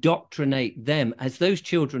indoctrinate them, as those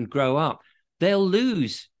children grow up, they'll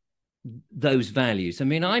lose those values. I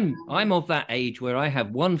mean, I'm of that age where I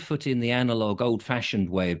have one foot in the analog, old-fashioned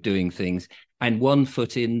way of doing things and one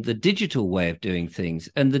foot in the digital way of doing things,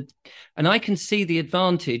 and I can see the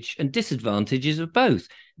advantage and disadvantages of both.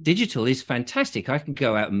 Digital is fantastic. I can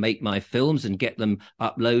go out and make my films and get them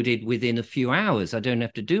uploaded within a few hours. I don't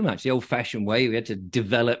have to do much. The old-fashioned way, we had to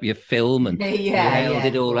develop your film and you held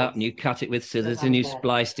it all up and you cut it with scissors and you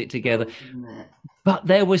spliced it together. But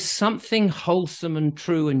there was something wholesome and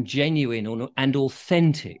true and genuine and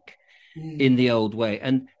authentic in the old way.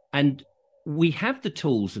 And we have the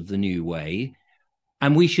tools of the new way,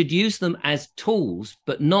 and we should use them as tools,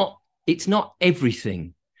 but it's not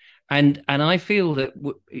everything. And I feel that,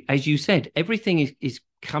 as you said, everything is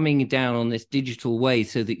coming down on this digital way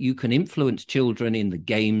so that you can influence children in the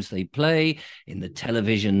games they play, in the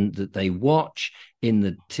television that they watch, in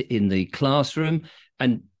the classroom.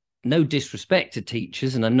 And no disrespect to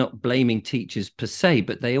teachers, and I'm not blaming teachers per se,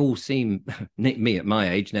 but they all seem, me at my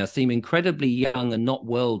age now, seem incredibly young and not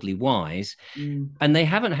worldly wise, and they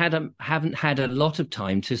haven't had a lot of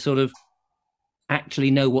time to sort of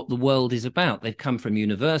actually know what the world is about. They've come from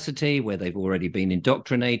university where they've already been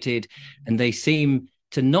indoctrinated, and they seem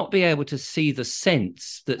to not be able to see the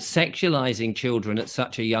sense that sexualizing children at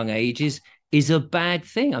such a young age is a bad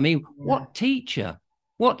thing. I mean, what teacher?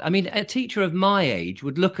 A teacher of my age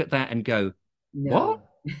would look at that and go, what?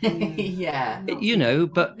 Yeah.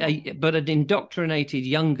 But an indoctrinated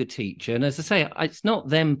younger teacher, and as I say, it's not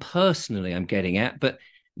them personally I'm getting at, but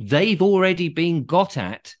they've already been got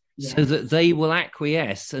at so that they will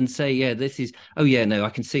acquiesce and say, yeah, this is, I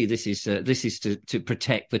can see this is to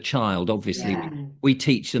protect the child. Obviously, we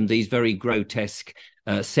teach them these very grotesque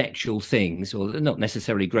sexual things, or not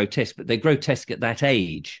necessarily grotesque, but they're grotesque at that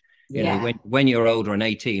age. You know, when you're older and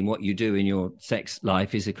 18, what you do in your sex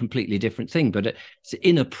life is a completely different thing. But it's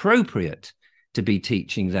inappropriate to be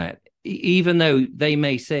teaching that, even though they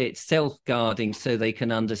may say it's self-guarding so they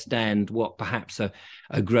can understand what perhaps a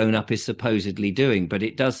grown-up is supposedly doing. But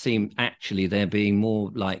it does seem actually they're being more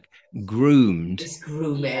like groomed. Just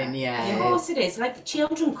grooming, Of course it is. Like,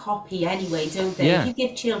 children copy anyway, don't they? If you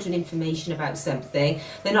give children information about something,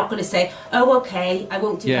 they're not going to say, "Oh, okay, I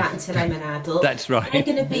won't do that until I'm an adult." That's right. They're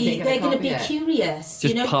going to be curious.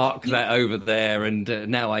 Just park that over there, and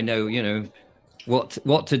now I know,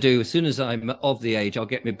 what to do. As soon as I'm of the age, I'll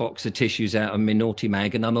get my box of tissues out and my naughty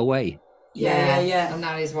mag, and I'm away. Yeah. And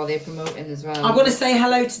that is what they're promoting as well. I want to say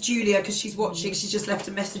hello to Julia because she's watching. She's just left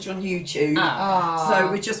a message on YouTube. So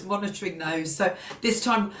we're just monitoring those. So this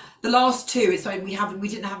time, the last two, we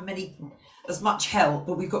didn't have as much help,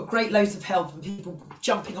 but we've got great loads of help and people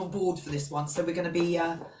jumping on board for this one. So we're going to be.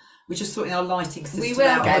 We're just sorting our lighting system We will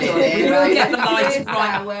out. get it. We will get the lighting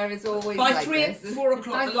right. Where it's always by like 3 this. 4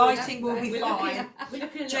 o'clock, the lighting will be fine.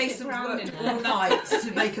 Jason's branding worked all night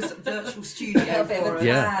to make us a virtual studio for us.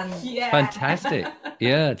 Yeah. Fantastic.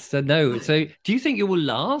 Yeah. So do you think it will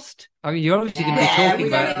last? I mean, you're obviously going to be talking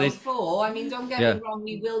about this. Before. I mean, don't get me wrong.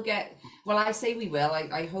 We will get. Well, I say we will.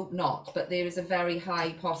 I hope not. But there is a very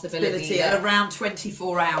high possibility that around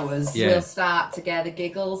 24 hours. We'll start to get the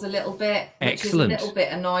giggles a little bit, which Excellent. is a little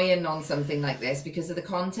bit annoying on something like this because of the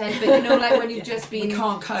content. But like when you've just been we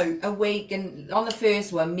can't cope. Awake, and on the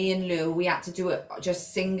first one, me and Lou, we had to do it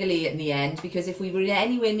just singly in the end because if we were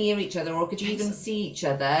anywhere near each other or could even see each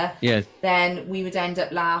other, then we would end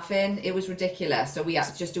up laughing. It was ridiculous. So we had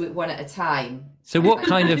to just do it one at a time. So what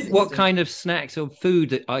kind of snacks or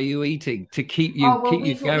food are you eating to keep you going?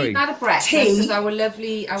 We've had a breakfast because the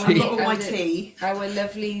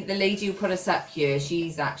lady who put us up here,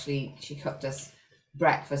 she cooked us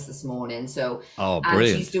breakfast this morning. So and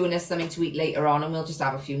she's doing us something to eat later on, and we'll just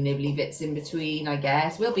have a few nibbly bits in between. I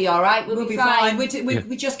guess we'll be all right. We'll be fine. We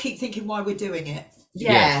just keep thinking why we're doing it.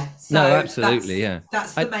 So no, absolutely,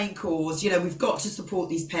 that's the main cause. We've got to support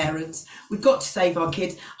these parents. We've got to save our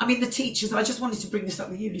kids. I mean, the teachers. I just wanted to bring this up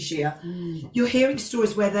with you, Lucia. You're hearing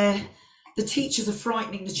stories where the teachers are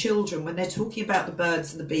frightening the children when they're talking about the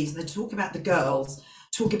birds and the bees, and they're talking about the girls,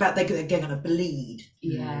 talking about they're going to bleed.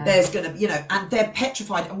 There's going to, and they're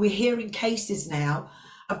petrified. And we're hearing cases now.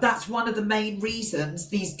 That's one of the main reasons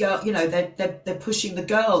these girls, they're pushing the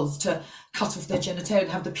girls to cut off their genitalia and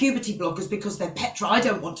have the puberty blockers because they're petrified. I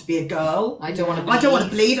don't want to be a girl. I don't want to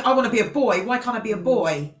bleed. I want to be a boy. Why can't I be a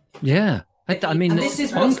boy? Yeah. I mean, and this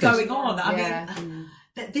is what's going on. I mean,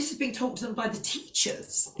 this is being talked to them by the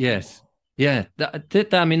teachers. Yes. Yeah.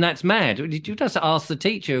 I mean, that's mad. You just ask the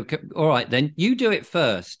teacher, all right, then you do it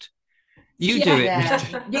first. You do it.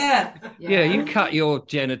 You cut your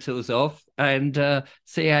genitals off and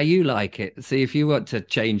see how you like it. See if you want to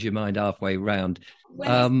change your mind halfway round.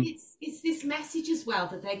 Well, it's this message as well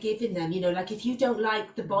that they're giving them, like if you don't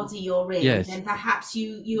like the body you're in, Yes. then perhaps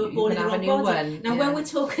you are born in the can have wrong a new body. one, Now, yeah. when we're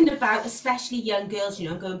talking about especially young girls,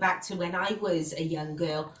 going back to when I was a young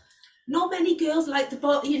girl, not many girls like the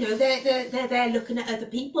body, they're there looking at other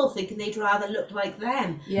people thinking they'd rather look like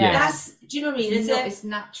them. Yeah. That's, do you know what I mean? It's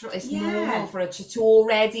natural, it's Yeah. normal for it to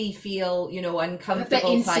already feel,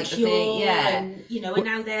 uncomfortable bit type of thing. Yeah. And and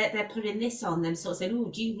now they're putting this on them, sort of saying, oh,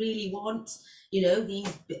 do you really want these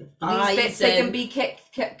These bits, they can be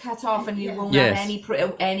cut off, and you won't Yes.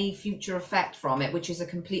 have any future effect from it, which is a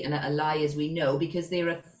complete and utter lie, as we know, because there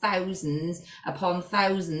are thousands upon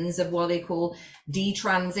thousands of what they call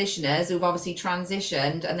detransitioners who've obviously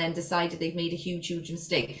transitioned and then decided they've made a huge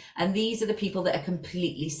mistake. And these are the people that are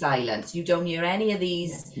completely silent. You don't hear any of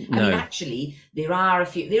these. I No. mean, actually, there are a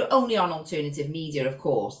few. They're only on alternative media, of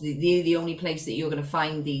course. They're the only place that you're going to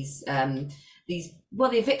find these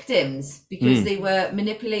they're victims, because they were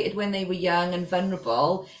manipulated when they were young and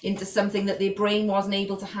vulnerable into something that their brain wasn't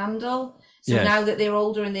able to handle. So Yes. now that they're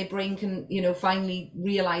older and their brain can, finally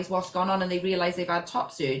realize what's gone on, and they realize they've had top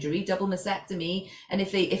surgery, double mastectomy, and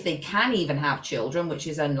if they can even have children, which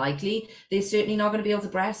is unlikely, they're certainly not going to be able to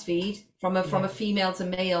breastfeed from a female to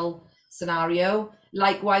male scenario.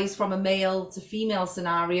 Likewise, from a male to female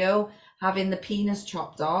scenario, having the penis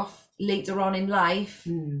chopped off later on in life.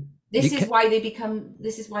 This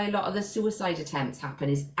is why a lot of the suicide attempts happen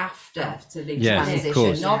is after they Yes, of transition,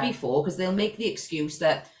 course. not before, because they'll make the excuse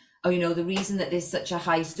that, the reason that there's such a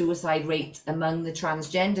high suicide rate among the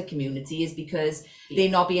transgender community is because they're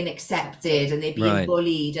not being accepted and they're being Right.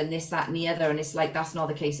 bullied and this, that, and the other. And it's like, that's not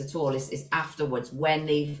the case at all. It's afterwards, when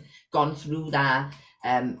they've gone through that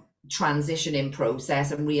transitioning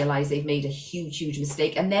process and realize they've made a huge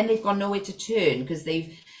mistake, and then they've got nowhere to turn, because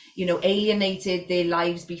they've alienated their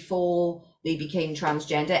lives before they became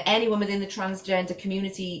transgender. Anyone within the transgender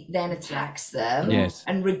community then attacks them Yes.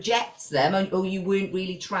 and rejects them, and you weren't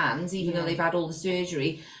really trans, even though they've had all the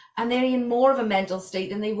surgery, and they're in more of a mental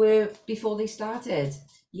state than they were before they started.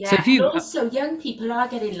 Yeah, So if you- and also young people are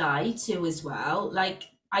getting lied to as well. Like,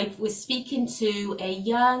 I was speaking to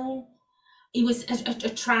he was a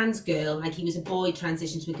trans girl, like he was a boy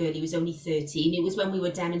transitioned to a girl, he was only 13. It was when we were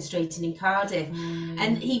demonstrating in Cardiff.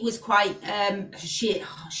 And he was quite, she,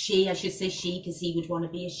 I should say she, because he would want to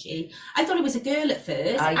be a she. I thought it was a girl at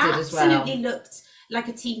first. I did as well. Absolutely looked like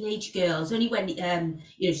a teenage girl. It's only when,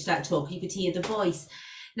 she started talking, you could hear the voice.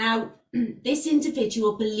 Now, this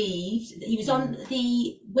individual believed that he was on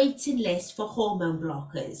the waiting list for hormone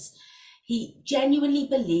blockers. He genuinely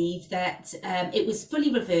believed that it was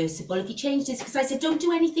fully reversible if he changed his, because I said, don't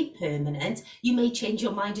do anything permanent. You may change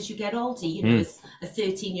your mind as you get older. As a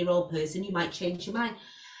 13-year-old person, you might change your mind.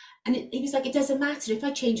 And he was like, it doesn't matter. If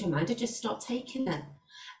I change my mind, I just stop taking them.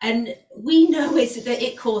 And we know that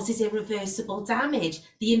it causes irreversible damage.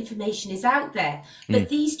 The information is out there. But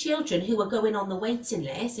these children who are going on the waiting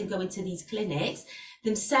list and going to these clinics,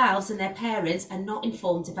 themselves and their parents are not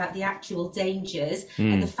informed about the actual dangers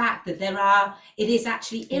and the fact that it is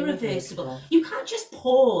actually irreversible. You can't just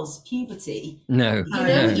pause puberty. No.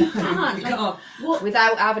 You can't.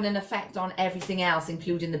 Without having an effect on everything else,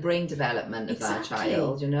 including the brain development of that Exactly.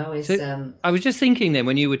 child, it's So, I was just thinking then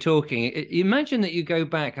when you were talking, imagine that you go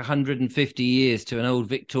back 150 years to an old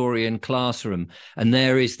Victorian classroom, and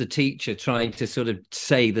there is the teacher trying to sort of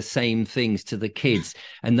say the same things to the kids,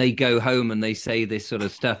 and they go home and they say this sort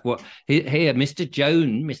of stuff. What here, Mr.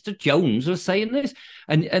 Jones was saying this,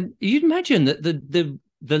 and you'd imagine that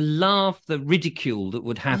the laugh, the ridicule that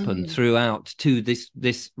would happen throughout to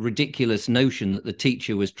this ridiculous notion that the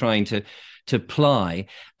teacher was trying to ply.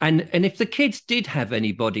 And if the kids did have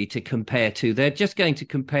anybody to compare to, they're just going to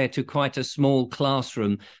compare to quite a small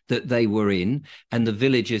classroom that they were in and the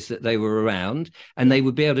villages that they were around, and they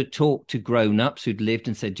would be able to talk to grown-ups who'd lived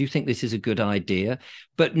and said, do you think this is a good idea?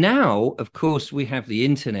 But now, of course, we have the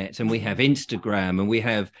internet and we have Instagram and we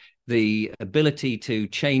have the ability to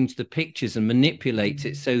change the pictures and manipulate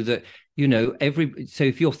it so that, so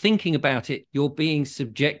if you're thinking about it, you're being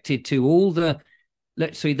subjected to all the,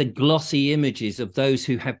 let's say, the glossy images of those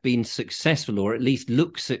who have been successful or at least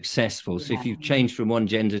look successful. So if you've changed from one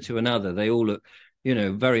gender to another, they all look,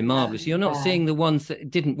 very marvelous. You're not seeing the ones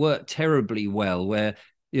that didn't work terribly well, where,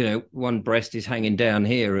 one breast is hanging down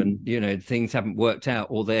here and, things haven't worked out,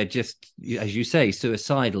 or they're just, as you say,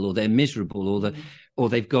 suicidal, or they're miserable, or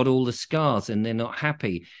they've got all the scars and they're not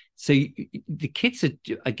happy. So the kids are,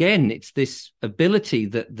 again, it's this ability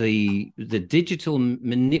that the digital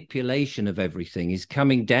manipulation of everything is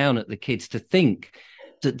coming down at the kids to think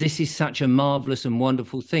that this is such a marvelous and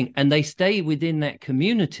wonderful thing. And they stay within that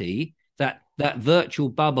community, that that virtual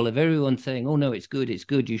bubble of everyone saying, oh no, it's good,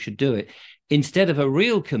 you should do it, instead of a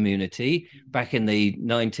real community back in the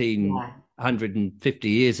 1950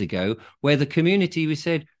 years ago, where the community was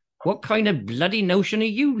said, what kind of bloody notion are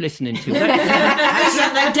you listening to?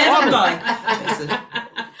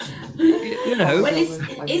 You know, well,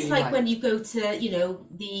 it's like when you go to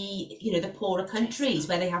the poorer countries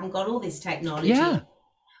where they haven't got all this technology. Yeah.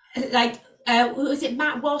 Like was it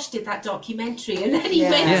Matt Walsh did that documentary, and then he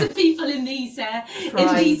went to people in these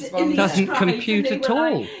doesn't tribes, compute at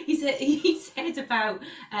all. He said about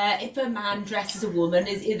if a man dresses a woman,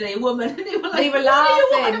 is they a woman? And they were like, they were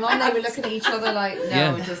laughing, and they were looking at each other like,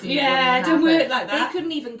 no, it doesn't. Yeah, don't work like that. They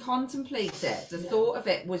couldn't even contemplate it. The thought of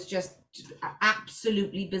it was just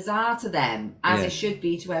absolutely bizarre to them, as it should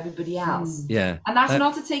be to everybody else. Yeah, and that's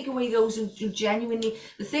not to take away those who genuinely.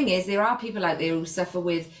 The thing is, there are people out there who suffer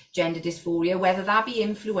with gender dysphoria, whether that be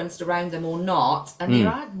influenced around them or not, and there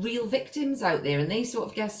are real victims out there, and they sort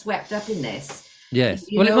of get swept up in this. Yes,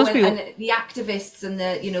 it must be. And the activists and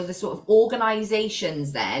the sort of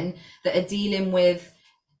organisations then that are dealing with,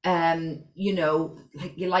 like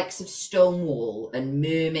your likes of Stonewall and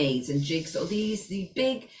Mermaids and Jigsaw, the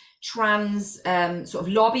big trans sort of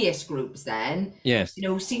lobbyist groups then,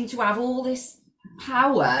 seem to have all this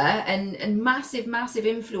power and massive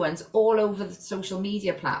influence all over the social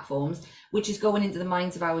media platforms, which is going into the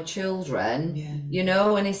minds of our children,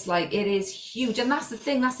 and it's like, it is huge. And that's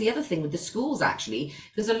the other thing with the schools, actually,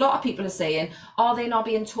 because a lot of people are saying, are they not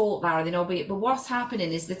being taught that? Are they not being, but what's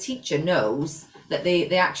happening is the teacher knows that they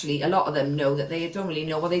actually, a lot of them know that they don't really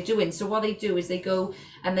know what they're doing. So what they do is they go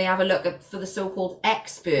and they have a look for the so-called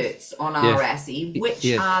experts on RSE, which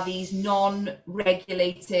are these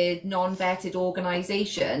non-regulated, non-vetted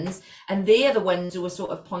organisations, and they're the ones who are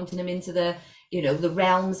sort of pointing them into the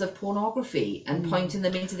realms of pornography and pointing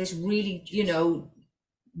them into this really,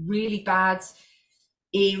 really bad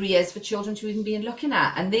areas for children to even be looking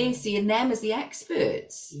at, and they're seeing them as the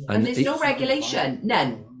experts, and there's no regulation,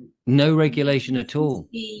 none. No regulation at all.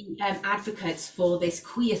 The advocates for this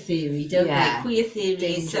queer theory, don't they? Queer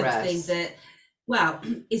theory is something that,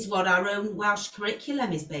 is what our own Welsh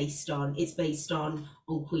curriculum is based on. It's based on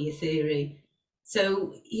queer theory.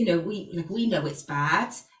 So, we know it's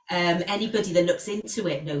bad. Anybody that looks into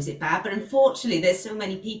it knows it's bad. But unfortunately, there's so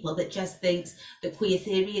many people that just thinks that queer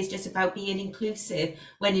theory is just about being inclusive,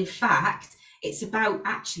 when in fact, it's about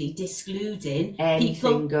actually discluding anything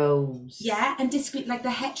people. Goes. Yeah, and like the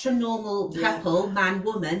heteronormal couple, man,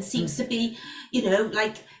 woman, seems to be,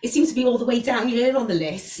 like it seems to be all the way down here on the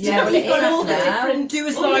list. Yeah, well, you've got all the different do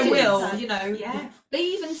as I will, Yeah. They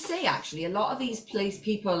even say, actually, a lot of these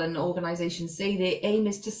people and organisations say their aim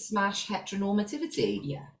is to smash heteronormativity.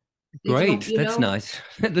 Yeah. Great, that's nice.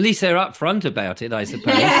 At least they're upfront about it, I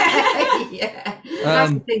suppose.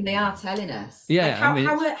 That's the thing they are telling us. Yeah,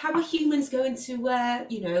 like how are humans going to,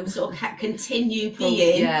 sort of continue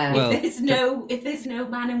being if there's no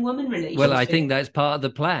man and woman relationship? Well, I think that's part of the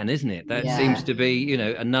plan, isn't it? That seems to be,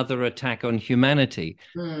 another attack on humanity.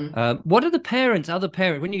 What are the other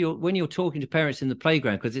parents, when you're talking to parents in the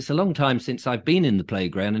playground? Because it's a long time since I've been in the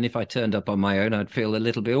playground, and if I turned up on my own, I'd feel a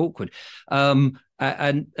little bit awkward.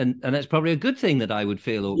 And that's probably a good thing that I would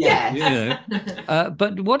feel awkward.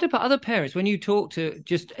 But what about other parents? When you talk to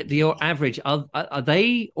just your average, are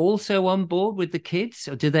they also on board with the kids,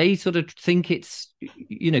 or do they sort of think it's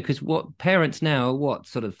because what parents now are what,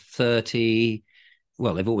 sort of 30?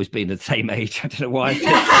 Well, they've always been the same age. I don't know why.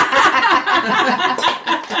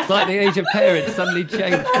 It's like the age of parents suddenly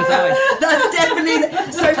changed That's definitely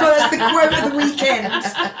so far. That's the quote of the weekend.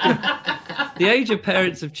 The age of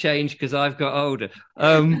parents have changed because I've got older.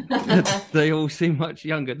 They all seem much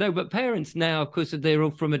younger. No, but parents now, of course, they're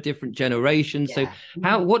all from a different generation. So,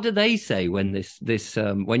 what do they say when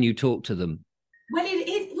when you talk to them? Well,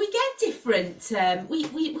 we get different.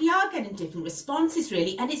 We are getting different responses,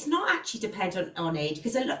 really, and it's not actually dependent on age,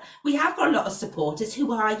 because we have got a lot of supporters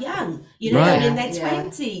who are young, in their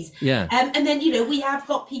 20s. Yeah. And then we have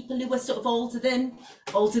got people who are sort of older than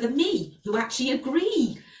me, who actually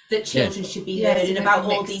agree that children should be learning about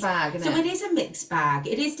all these. So it is a mixed bag.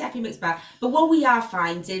 It is definitely a mixed bag. But what we are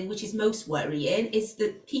finding, which is most worrying, is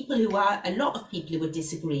that a lot of people who are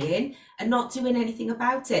disagreeing are not doing anything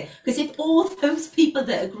about it. Because if all those people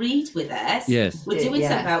that agreed with us were doing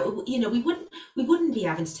something about it, we wouldn't be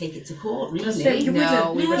having to take it to court, really. We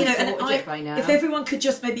would have sorted it by now. If everyone could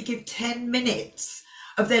just maybe give 10 minutes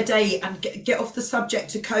of their day and get off the subject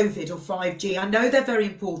to COVID or 5G. I know they're very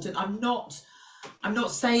important. I'm not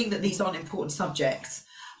saying that these aren't important subjects,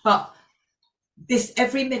 but this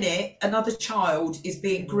every minute another child is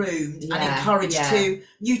being groomed and encouraged to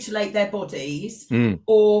mutilate their bodies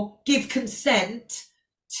or give consent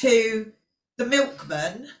to the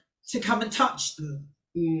milkman to come and touch them.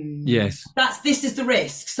 Yes, this is the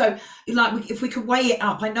risk. So like if we could weigh it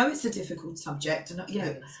up, I know it's a difficult subject, and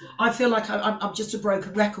I feel like I'm just a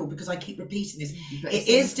broken record because I keep repeating this. It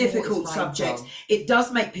is difficult subject. It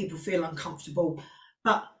does make people feel uncomfortable,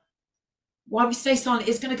 but why we stay silent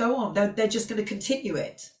is going to go on. They're just going to continue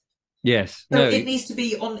it. Yes. So it needs to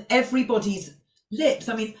be on everybody's lips.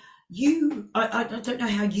 I mean, I don't know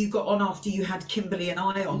how you got on after you had Kimberly and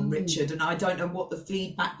I on, Richard, and I don't know what the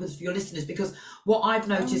feedback was for your listeners, because what I've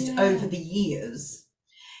noticed over the years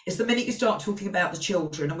is the minute you start talking about the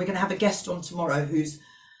children, and we're going to have a guest on tomorrow who's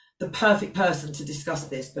the perfect person to discuss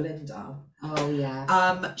this, Belinda. Oh yeah.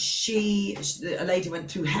 A lady went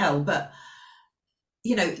through hell, but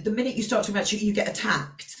you know, the minute you start talking about you get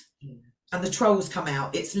attacked and the trolls come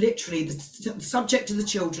out, it's literally the subject of the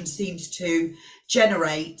children seems to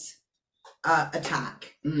generate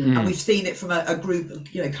attack. And we've seen it from a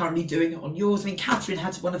group, you know, currently doing it on yours. I mean, Catherine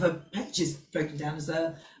had one of her pages broken down as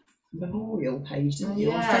a memorial page, didn't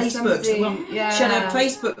you, on Facebook? She had her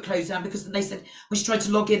Facebook closed down because they said when she tried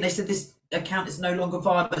to log in, they said this account is no longer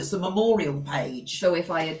viable. It's a memorial page. So if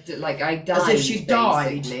I had, I died, as if she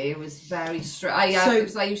died, it was very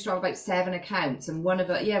because I used to have about 7 accounts, and one of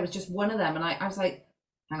it, it was just one of them, and I was like,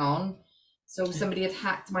 hang on. So somebody had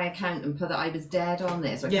hacked my account and put that I was dead on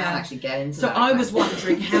this. So I can't actually get into so that I account. was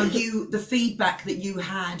wondering how the feedback that you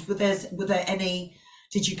had, were there any,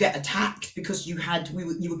 did you get attacked because you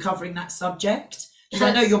were covering that subject? Because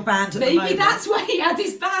I know you're banned at the moment. Maybe that's why he had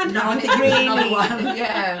his ban. No, I think it was another one.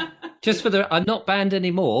 Yeah. Just I'm not banned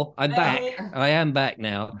anymore. I'm back. I am back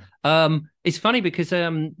now. It's funny because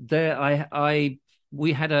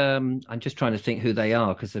we had I'm just trying to think who they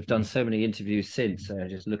are because they've done so many interviews since.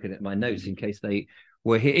 Just looking at my notes in case they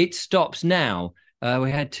were here. It Stops Now.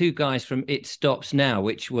 We had 2 guys from It Stops Now,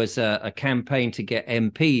 which was a campaign to get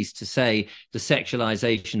MPs to say the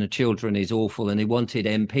sexualization of children is awful, and they wanted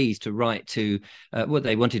MPs to write to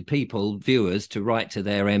they wanted viewers to write to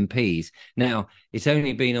their MPs. Now it's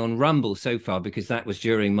only been on Rumble so far because that was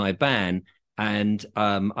during my ban. And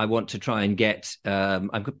I want to try and get,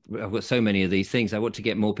 I've got so many of these things. I want to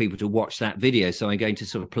get more people to watch that video. So I'm going to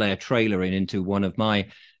sort of play a trailer into one of my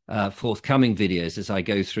forthcoming videos as I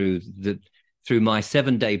go through my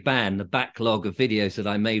 7-day ban, the backlog of videos that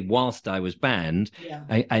I made whilst I was banned,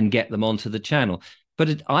 and get them onto the channel.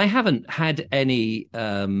 But I haven't had any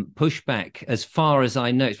pushback as far as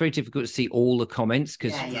I know. It's very difficult to see all the comments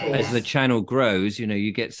because as the channel grows, you know,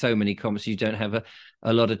 you get so many comments, you don't have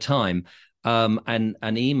a lot of time. And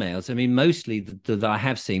emails. I mean, mostly that I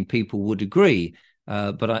have seen, people would agree,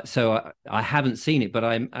 but I haven't seen it. But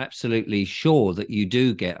I'm absolutely sure that you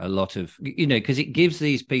do get a lot of, you know, because it gives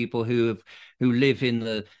these people who live in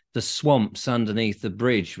the swamps underneath the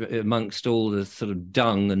bridge amongst all the sort of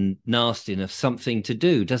dung and nastiness something to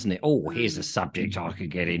do, doesn't it? Oh, here's a subject I could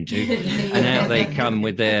get into, and out they come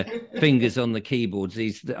with their fingers on the keyboards.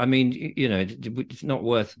 I mean, you know, it's not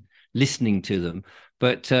worth listening to them.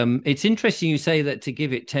 But it's interesting you say that to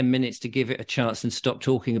give it 10 minutes, to give it a chance and stop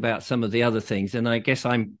talking about some of the other things. And I guess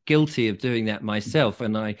I'm guilty of doing that myself.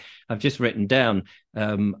 And I've just written down,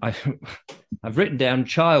 I've written down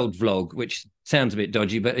child vlog, which sounds a bit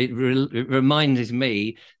dodgy, but it reminds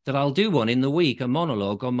me that I'll do one in the week, a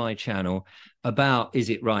monologue on my channel about,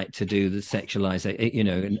 is it right to do the sexualization, you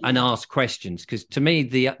know, and ask questions? Because to me,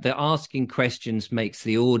 the asking questions makes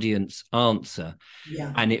the audience answer,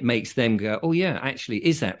 and it makes them go, oh yeah, actually,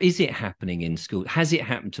 is it happening in school? Has it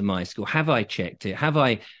happened to my school? Have I checked it? Have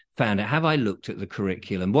I found out? Have I looked at the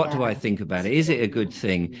curriculum? What do I think about it? Is it a good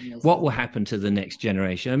thing? What will happen to the next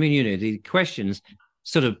generation? I mean, you know, the questions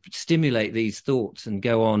sort of stimulate these thoughts and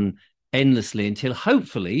go on endlessly until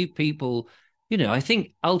hopefully people, you know, I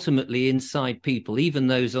think ultimately inside people, even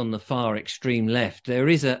those on the far extreme left, there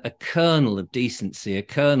is a kernel of decency, a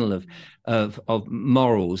kernel of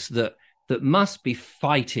morals that must be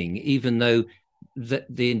fighting, even though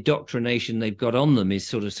the indoctrination they've got on them is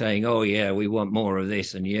sort of saying, oh yeah, we want more of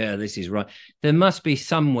this, and yeah, this is right. There must be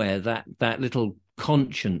somewhere that little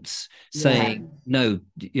conscience saying, no,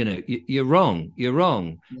 you know, you're wrong,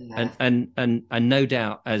 and no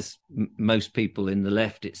doubt, as most people in the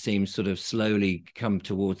left, it seems, sort of slowly come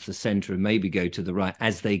towards the center and maybe go to the right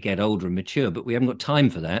as they get older and mature. But we haven't got time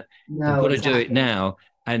for that. We've got to do it now,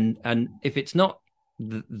 and if it's not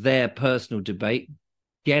their personal debate,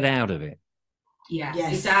 get out of it.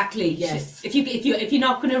 Exactly. If you're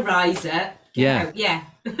not going to rise it, get out.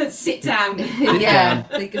 Sit down. Yeah,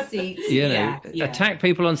 take a seat. You know, attack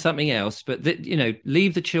people on something else, but you know,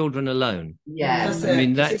 leave the children alone. Yeah, That's I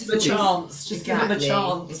mean, it. that's Give them a chance. Just give them a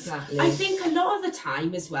chance. Exactly. I think a lot of the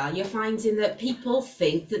time as well, you're finding that people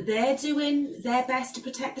think that they're doing their best to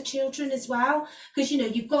protect the children as well. Because, you know,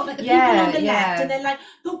 you've got like the people on the left and they're like,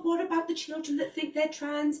 but what about the children that think they're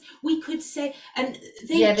trans? We could say, and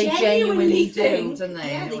they genuinely think, do, don't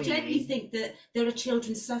they? Yeah, they genuinely think that there are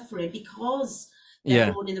children suffering because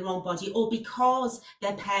they're born in the wrong body, or because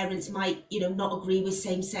their parents might, you know, not agree with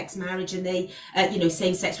same-sex marriage and they, you know,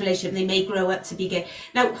 same-sex relationship, and they may grow up to be gay.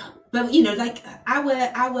 Now, but you know, like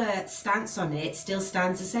our stance on it still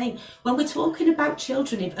stands the same. When we're talking about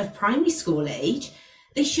children of primary school age,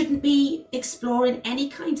 they shouldn't be exploring any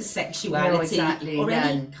kind of sexuality or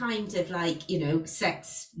any kind of, like, you know,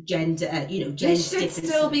 sex, gender, you know, gender differences. They should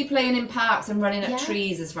still be playing in parks and running up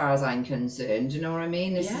trees, as far as I'm concerned. Do you know what I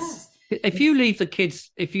mean? This is... If you leave the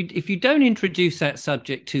kids, if you don't introduce that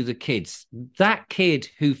subject to the kids, that kid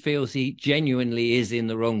who feels he genuinely is in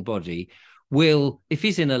the wrong body will, if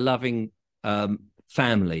he's in a loving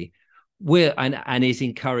family, will and is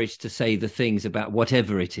encouraged to say the things about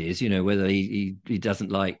whatever it is, you know, whether he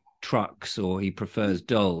doesn't like trucks or he prefers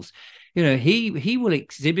dolls, you know, he will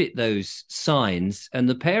exhibit those signs, and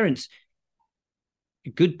the parents,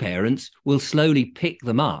 good parents, will slowly pick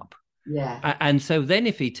them up. Yeah. And so then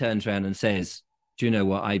if he turns around and says, do you know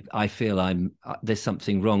what, I feel there's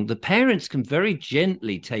something wrong, the parents can very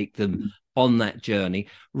gently take them on that journey,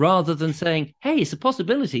 rather than saying, hey, it's a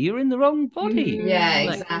possibility you're in the wrong body. Yeah,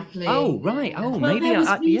 like, exactly. Oh, right. Oh, well, maybe there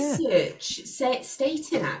was research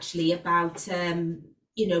stating actually about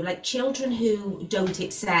you know, like children who don't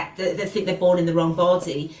accept that they think they're born in the wrong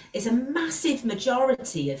body, is a massive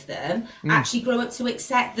majority of them actually grow up to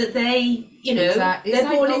accept that they, you know, they're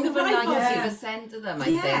born in the right body. 90% of them, I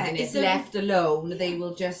think, and it's left alone, they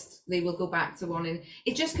will go back to wanting.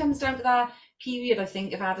 It just comes down to that period, I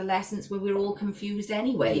think, of adolescence where we're all confused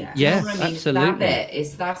anyway. Yeah, you know what I mean? absolutely.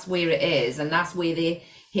 That's where it is, and that's where they're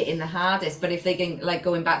hitting the hardest. But if they can, like,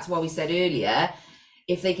 going back to what we said earlier,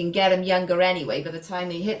 if they can get them younger anyway, by the time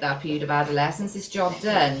they hit that period of adolescence, it's job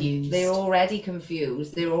done. They're already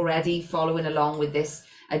confused. They're already following along with this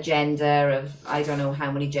agenda of, I don't know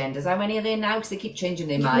how many genders. How many are there now? Because they keep changing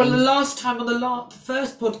their mind. Well, the last time on the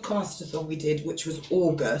first podcastathon we did, which was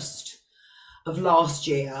August of last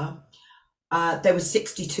year, there were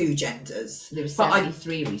 62 genders. There were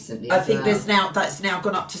 73 recently. I think that's now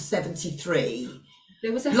gone up to 73.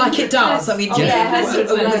 There was a like it does. I mean,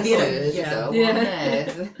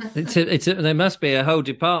 there must be a whole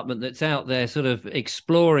department that's out there, sort of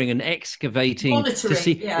exploring and excavating, monitoring, to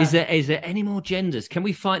see is there any more genders? Can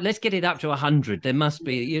we find? Let's get it up to 100. There must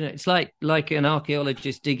be. You know, it's like an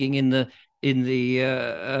archaeologist digging in the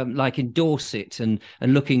like in Dorset and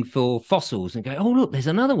looking for fossils and go, oh look, there's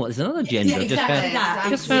another one. There's another gender.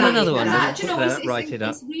 Just found another one. Write it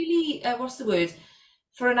up. It's really what's the word?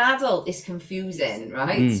 For an adult, it's confusing,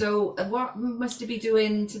 right? So what must it be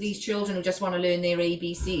doing to these children who just want to learn their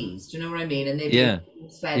ABCs? Do you know what I mean? And they've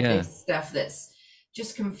fed this stuff that's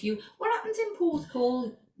just confused. What happened in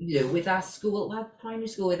Porthcawl, you know, with our school, our primary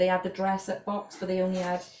school, where they had the dress-up box, but they only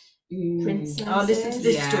had princesses? Oh, listen to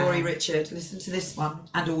this story, Richard. Listen to this one,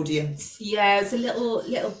 and audience. Yeah, it's a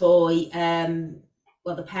little boy.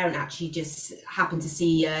 Well, the parent actually just happened to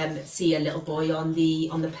see a little boy on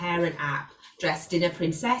the parent app, dressed in a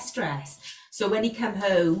princess dress. So when he came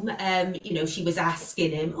home, you know, she was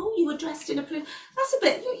asking him, oh, you were dressed in a princess. That's a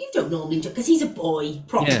bit, you don't normally do, because he's a boy,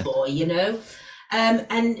 proper boy, you know.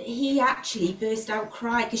 And he actually burst out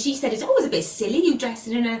crying, because she said, it's always a bit silly, you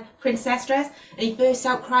dressing in a princess dress. And he burst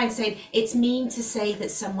out crying, saying, it's mean to say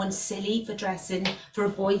that someone's silly for a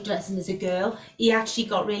boy dressing as a girl. He actually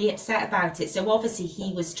got really upset about it. So obviously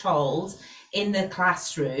he was told in the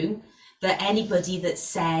classroom that anybody that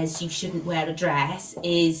says you shouldn't wear a dress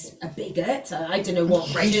is a bigot. I don't know what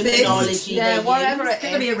terminology whatever it's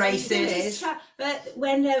going to be a racist. But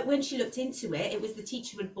when she looked into it, it was the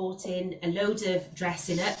teacher had brought in a load of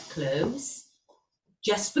dressing up clothes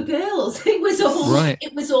just for girls. It was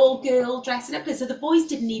all girl dressing up clothes. So the boys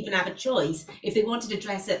didn't even have a choice. If they wanted to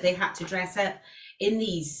dress up, they had to dress up in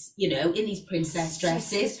these, you know, in these princess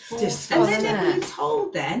dresses. And then they're being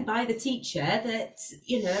told then by the teacher that,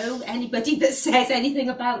 you know, anybody that says anything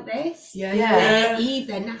about this,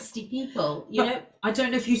 they're nasty people, you know. I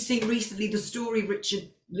don't know if you've seen recently the story,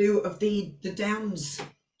 Richard, Lou, of the Downs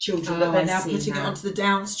children, that they're now putting it onto the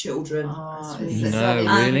Downs children. No,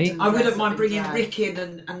 really? I wouldn't mind bringing Rick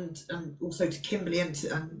in and also to Kimberly and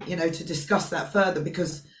you know, to discuss that further,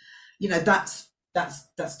 because, you know, that's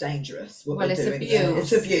that's dangerous. What Well, they're it's doing.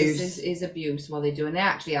 abuse. It's abuse. This is abuse what they do. And they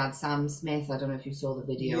actually had Sam Smith. I don't know if you saw the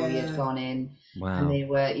video. He had gone in, and they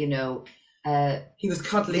were, he was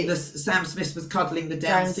cuddling Sam Smith was cuddling the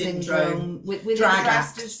Down syndrome with drag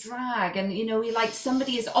dressed act. as drag, and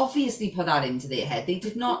somebody has obviously put that into their head. They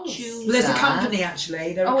did not choose. Well, there's that. a company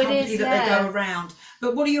actually. They're a company that they go around.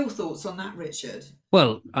 But what are your thoughts on that, Richard?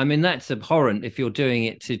 Well, I mean, that's abhorrent if you're doing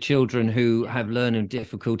it to children who have learning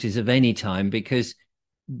difficulties of any time, because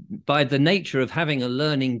by the nature of having a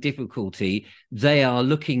learning difficulty, they are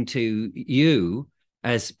looking to you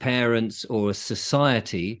as parents or a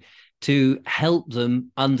society to help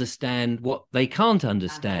them understand what they can't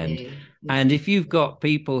understand. Exactly. And if you've got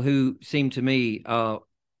people who seem to me are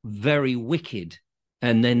very wicked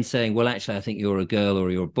and then saying, well, actually, I think you're a girl or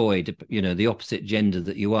you're a boy, the opposite gender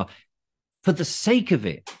that you are, for the sake of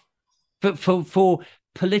it, for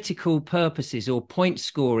political purposes or point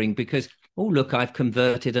scoring, because, oh, look, I've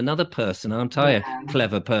converted another person, aren't I? A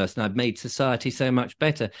clever person. I've made society so much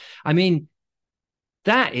better. I mean,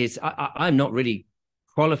 that is, I'm not really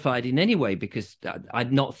qualified in any way, because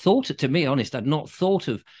I'd not thought, to be honest, I'd not thought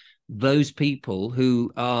of those people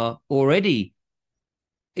who are already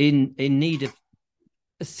in need of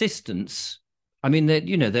assistance. I mean,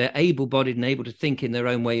 they're able-bodied and able to think in their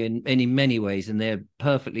own way in many ways, and they're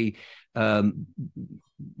perfectly,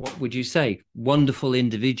 what would you say, wonderful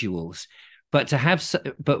individuals. But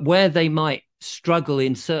but where they might struggle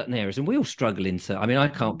in certain areas, and we all struggle in certain. I mean, I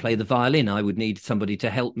can't play the violin. I would need somebody to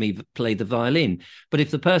help me play the violin. But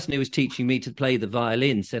if the person who was teaching me to play the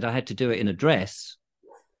violin said I had to do it in a dress,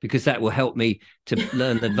 because that will help me to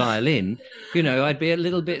learn the violin, I'd be a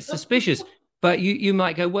little bit suspicious. But you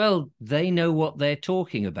might go, well, they know what they're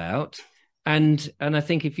talking about. And I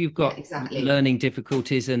think if you've got learning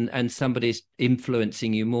difficulties and somebody's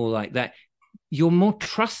influencing you more like that, you're more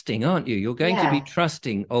trusting, aren't you? You're going to be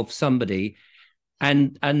trusting of somebody.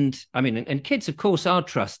 And I mean, and kids, of course, are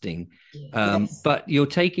trusting, but you're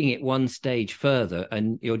taking it one stage further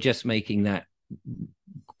and you're just making that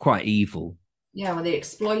quite evil. Yeah, well, they're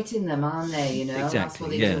exploiting them, aren't they? Exactly, that's what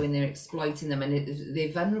they're doing. They're exploiting them, and they're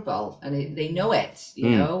vulnerable, and they know it.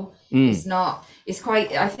 It's not. It's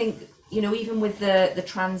quite. I think even with the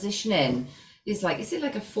transitioning, it's like, is it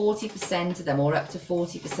like a 40% of them, or up to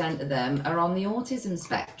 40% of them, are on the autism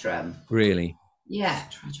spectrum? Really? Yeah,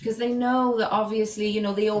 because they know that obviously,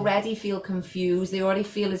 they already feel confused. They already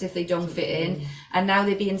feel as if they don't fit in. And now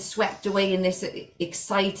they're being swept away in this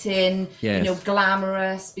exciting,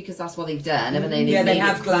 glamorous, because that's what they've done, haven't they? They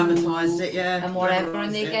have glamorized it, and whatever.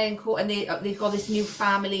 And they're getting caught, and they've got this new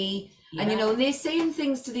family. Yeah. And they're saying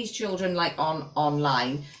things to these children like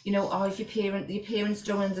online, if your parents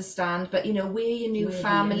don't understand, but we're your new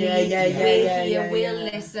family, we're here, we'll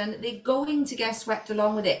listen. They're going to get swept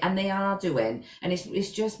along with it, and they are doing, and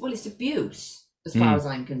it's just, well, it's abuse as far as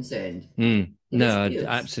I'm concerned. No,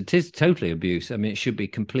 absolutely, it is totally abuse. I mean, it should be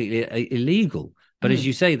completely illegal. But as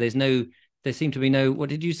you say, there seem to be no, what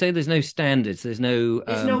did you say? There's no standards. There's no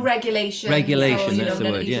regulation. Regulation, so, that's the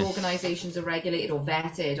none word, of these organisations are regulated or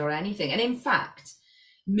vetted or anything. And in fact,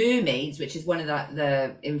 Mermaids, which is one of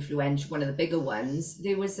the influential, one of the bigger ones,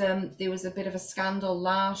 there was a bit of a scandal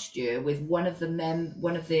last year with one of the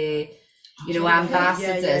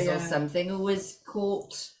ambassadors or something who was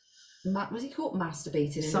caught. Was he caught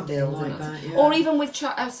masturbating in something the building? Like that, yeah. Or even with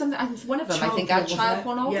one of them, I think, had child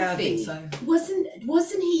pornography. Yeah, I think so.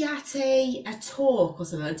 Wasn't he at a talk or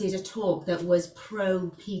something? Or did a talk that was pro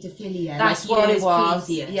paedophilia? That's what it was.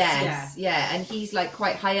 Yes, yeah, and he's like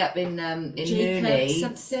quite high up in Mooney.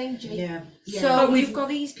 Yeah. So we've got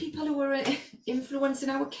these people who are influencing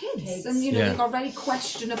our kids. And they've got very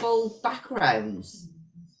questionable backgrounds.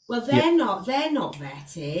 Well, they're not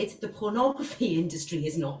vetted. The pornography industry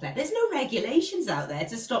is not vetted. There's no regulations out there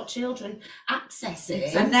to stop children accessing.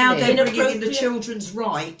 Exactly. And now they're bringing in the children's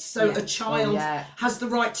rights. So a child has the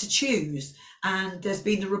right to choose. And there's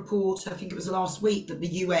been the report, I think it was last week, that the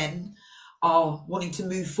UN are wanting to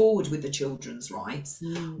move forward with the children's rights,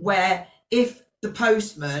 where if the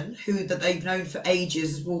postman, that they've known for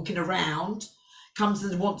ages, is walking around, comes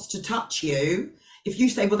and wants to touch you, if you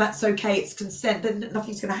say, well, that's okay, it's consent, then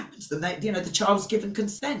nothing's going to happen to them. The child's given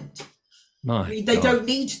consent. They don't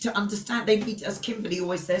need to understand. They need, as Kimberly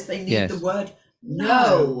always says, they need the word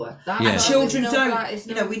no. And children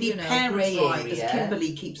don't. We need parents' rights, as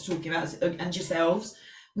Kimberly keeps talking about, and yourselves.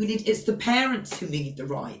 It's the parents who need the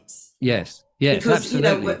rights. Yes, because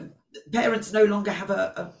absolutely. Parents no longer have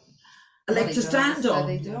a leg to stand on.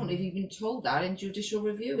 They don't. They've been told that in judicial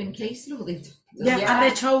review, in case law. And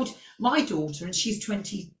they're told. My daughter, and she's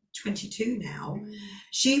 20, 22 now.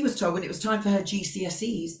 She was told when it was time for her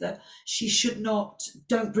GCSEs that she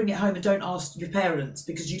don't bring it home and don't ask your parents,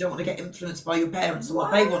 because you don't want to get influenced by your parents and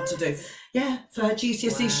what they want to do. Yeah, for her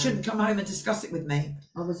GCSEs, she shouldn't come home and discuss it with me.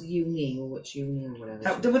 I was uni, or which uni or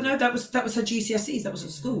whatever. That was her GCSEs. That was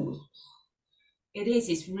at school. It is.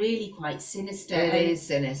 It's really quite sinister. It is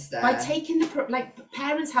sinister. By taking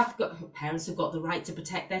parents have got the right to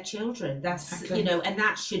protect their children. That's Exactly. and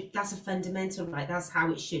that's a fundamental right. That's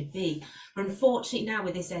how it should be. But unfortunately, now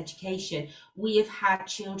with this education, we have had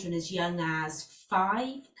children as young as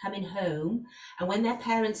 5 coming home, and when their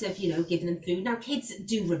parents have given them food. Now kids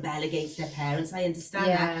do rebel against their parents. I understand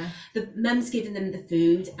that. The mum's given them the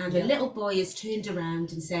food, and the little boy has turned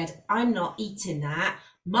around and said, "I'm not eating that.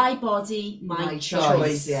 My body, my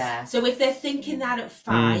choice." Yeah. So if they're thinking that at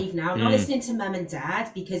 5 now, not listening to mum and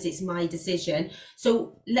dad because it's my decision.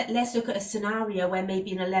 So let's look at a scenario where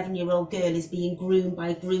maybe an 11-year-old girl is being groomed by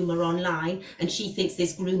a groomer online, and she thinks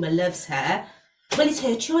this groomer loves her. Well, it's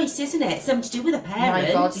her choice, isn't it? Something to do with her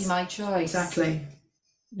parents. My body, my choice. Exactly.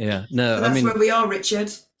 Yeah. No, So that's where we are,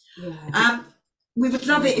 Richard. Yeah. We would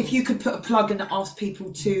love it if you could put a plug and ask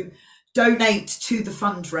people to donate to the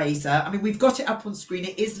fundraiser. I mean, we've got it up on screen.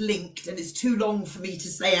 It is linked, and it's too long for me to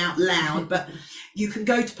say out loud, but you can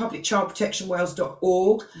go to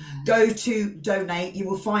publicchildprotectionwales.org, go to donate. You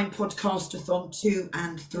will find Podcastathon 2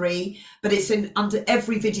 and 3, but it's under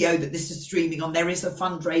every video that this is streaming on. There is a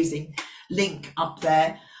fundraising link up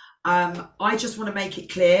there. I just want to make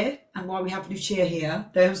it clear, and while we have Lucia here,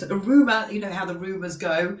 there's a rumour, how the rumours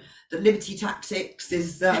go, that Liberty Tactics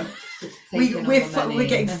is we're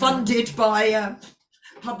getting funded by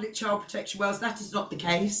Public Child Protection Wales. That is not the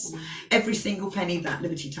case. Every single penny that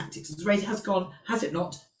Liberty Tactics has raised has gone, has it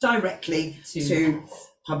not, directly to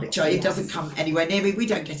Public Child. It doesn't come anywhere near me. We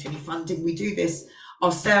don't get any funding. We do this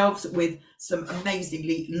ourselves with some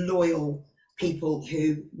amazingly loyal people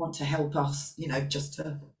who want to help us, just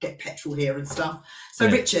to get petrol here and stuff. So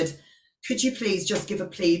Richard, could you please just give a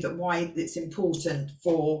plea that why it's important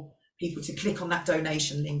for people to click on that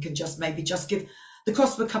donation link and just give the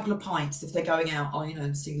cost of a couple of pints if they're going out on,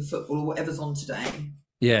 and seeing the football or whatever's on today?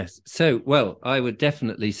 Yes. So, well, I would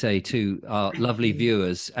definitely say to our lovely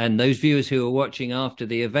viewers and those viewers who are watching after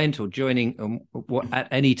the event or joining at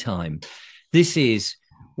any time, this is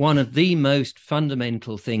one of the most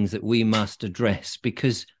fundamental things that we must address,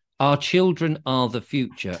 because our children are the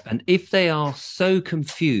future. And if they are so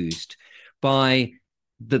confused by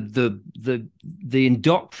the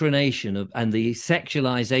indoctrination and the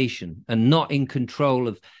sexualization, and not in control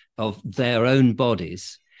of their own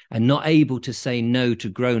bodies, and not able to say no to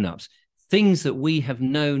grown-ups, things that we have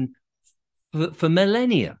known for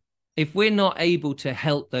millennia, if we're not able to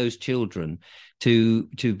help those children to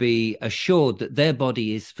be assured that their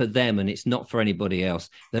body is for them and it's not for anybody else,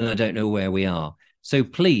 then I don't know where we are. So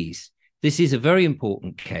please, this is a very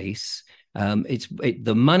important case.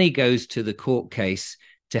 The money goes to the court case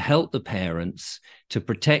to help the parents, to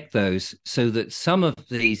protect those, so that some of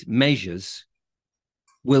these measures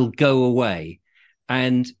will go away.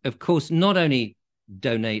 And of course, not only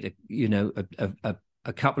donate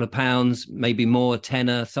a couple of pounds, maybe more, a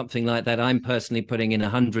tenner, something like that. I'm personally putting in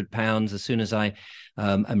 £100 as soon as I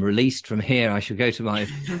am released from here. I shall go to my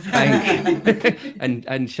bank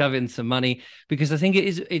and shove in some money, because I think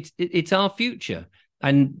it's our future.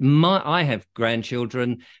 And I have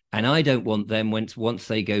grandchildren, and I don't want them once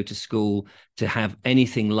they go to school to have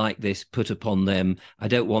anything like this put upon them. I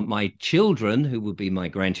don't want my children, who will be my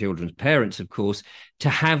grandchildren's parents, of course, to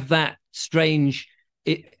have that strange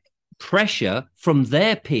pressure from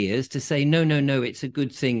their peers to say, no, it's a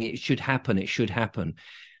good thing. It should happen,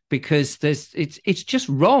 because it's just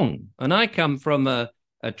wrong. And I come from a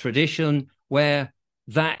tradition where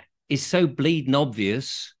that is so bleeding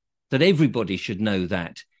obvious that everybody should know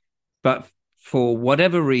that. But for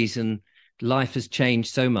whatever reason, life has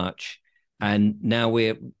changed so much, and now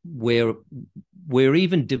we're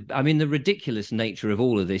even. The ridiculous nature of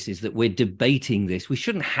all of this is that we're debating this. We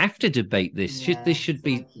shouldn't have to debate this. This should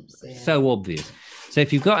be so obvious. So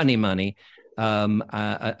if you've got any money, and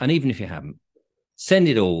even if you haven't, send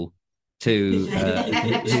it all to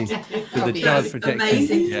the Child Protection.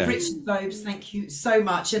 Amazing. Richard Vobes, thank you so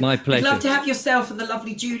much. And my pleasure. We'd love to have yourself and the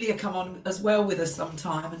lovely Julia come on as well with us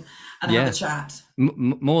sometime and have a chat.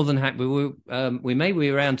 More than happy. We may be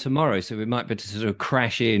around tomorrow, so we might be able to sort of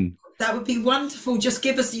crash in. That would be wonderful. Just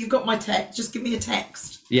give us, you've got my text, just give me a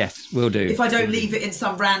text. Yes, we'll do. If I don't leave it in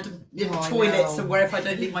some random toilet somewhere, if I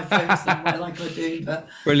don't leave my phone somewhere like I do. But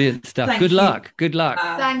brilliant stuff. Thank Good you. luck. Good luck.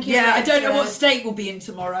 Thank you. Yeah, I don't know Richard. what state we'll be in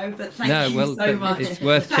tomorrow, but thank you so much. It's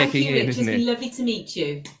worth Thank checking you, in, Rich. isn't It's been it? lovely to meet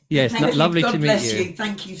you. Yes, Thank you. lovely God to meet bless you.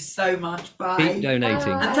 Thank you so much. Bye. Keep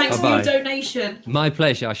donating. And thanks for your donation. My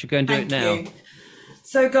pleasure. I should go and do it now. You.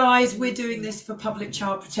 So, guys, we're doing this for Public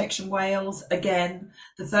Child Protection Wales again,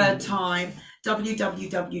 the third time.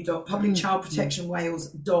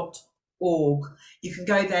 www.publicchildprotectionwales.org. You can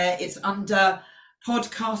go there. It's under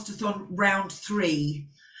Podcastathon round 3,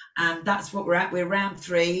 and that's what we're at. We're round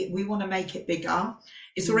 3. We want to make it bigger.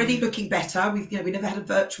 It's already looking better. We never had a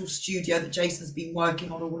virtual studio that Jason's been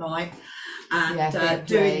working on all night and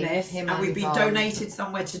doing this, and we've been donated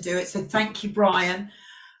somewhere to do it. So thank you, Brian.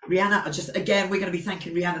 Rihanna, we're going to be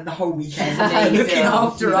thanking Rihanna the whole weekend for looking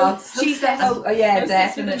after us. She's there. Oh, yeah,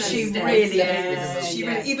 definitely. She really is. She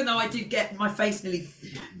really, even though I did get my face nearly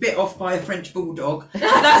bit off by a French bulldog,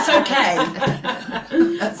 that's okay.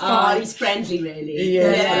 That's fine. He's friendly, really.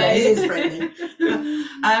 Yeah, he is friendly.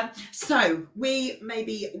 So we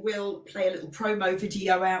maybe will play a little promo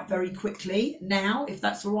video out very quickly now, if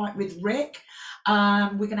that's all right with Rick.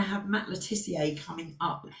 We're going to have Matt Letitia coming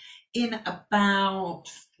up in about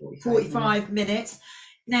 45 minutes.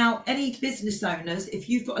 Now, any business owners, if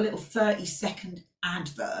you've got a little 30-second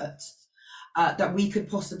advert that we could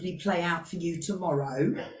possibly play out for you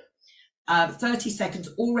tomorrow, 30 seconds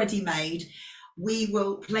already made, we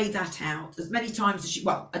will play that out as many times as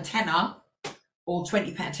a tenner or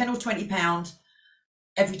 £20, £10 or £20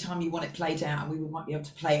 every time you want it played out, and we might be able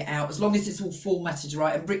to play it out as long as it's all formatted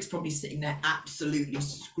right. And Rick's probably sitting there absolutely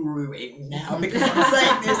screwing now because I'm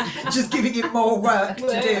saying this, just giving him more work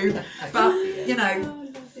to do. But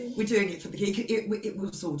we're doing it for the geek. It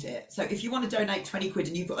will sort it. So if you want to donate 20 quid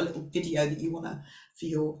and you've got a little video that you want to for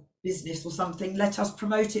your business or something, let us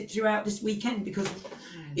promote it throughout this weekend, because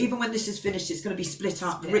even when this is finished, it's going to be split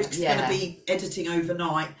up. Rick's going to be editing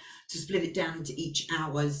overnight to split it down into each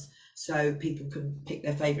hours, so people can pick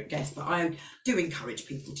their favourite guest. But I do encourage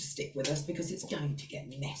people to stick with us because it's going to get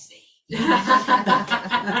messy.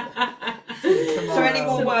 So any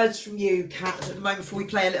more words from you, Kat, at the moment before we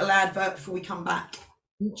play a little advert before we come back?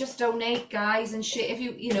 Just donate, guys, and share. If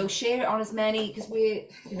you share it on as many, because we're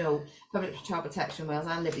Public Child Protection Wales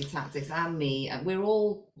and Liberty Tactics and me, and we're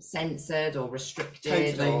all censored or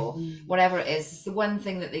restricted or whatever it is. It's the one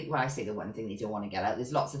thing that I say the one thing they don't want to get out.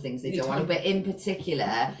 There's lots of things they don't want to, but in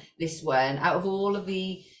particular, this one, out of all of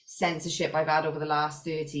the censorship I've had over the last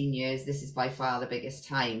 13 years, this is by far the biggest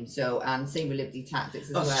time. So, and same with Liberty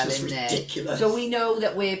Tactics as well in ridiculous. there. So we know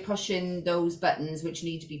that we're pushing those buttons which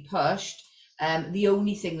need to be pushed. The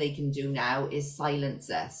only thing they can do now is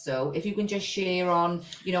silence us. So if you can just share on,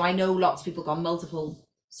 I know lots of people got multiple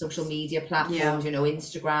social media platforms,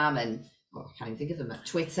 Instagram and I can't even think of them.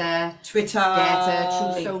 Twitter, Getter, True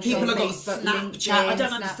Social, people have got Facebook, Snapchat. LinkedIn, I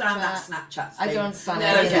don't understand that Snapchat thing. I don't understand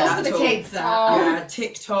No, it. the kids,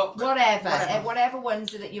 TikTok, whatever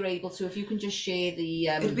ones that you're able to. If you can just share the,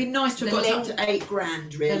 it'd be nice to have got up to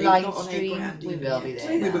 $8,000. Really, the live stream. We will be there.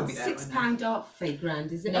 We will be there. £6 off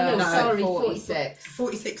 £8,000, is it? No, sorry, 46.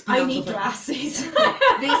 £46. I need glasses.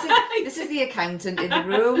 This is the accountant in the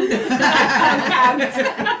room.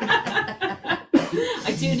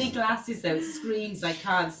 I do need glasses though. It screens I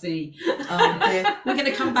can't see. We're going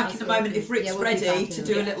to come back in a moment if Rick's ready to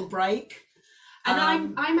do a little break. And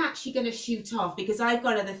I'm actually going to shoot off because I've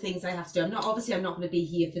got other things I have to do. I'm not going to be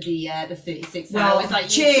here for the 36 hours. Like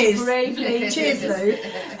cheers, bravely. Cheers, Lou.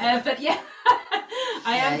 But yeah,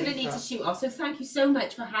 I am going to need to shoot off. So thank you so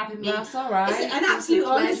much for having me. That's all right. It's an absolute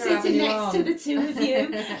honour sitting next to the two of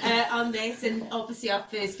you on this. And obviously our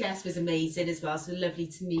first guest was amazing as well. So lovely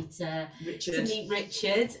to meet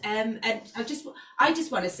Richard. And I just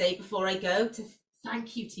want to say before I go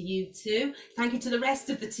thank you to you too. Thank you to the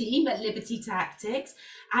rest of the team at Liberty Tactics,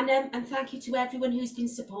 and thank you to everyone who's been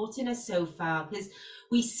supporting us so far. Because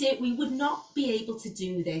we would not be able to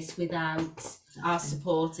do this without our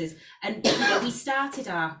supporters. And we started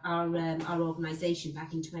our organisation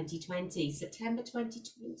back in 2020, September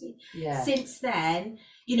 2020. Yeah. Since then,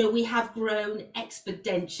 we have grown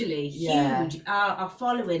exponentially. Yeah. Huge. Our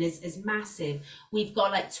following is massive. We've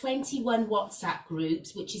got like 21 WhatsApp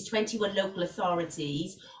groups, which is 21 local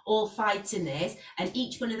authorities, all fighting this. And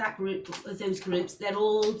each one of those groups, they're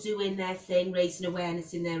all doing their thing, raising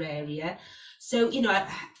awareness in their area. So, you know,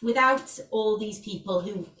 without all these people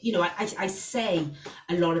who, you know, I say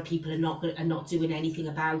a lot of people are not doing anything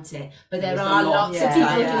about it, but there are lots of people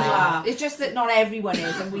who are. It's just that not everyone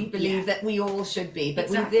is, and we believe that we all should be. But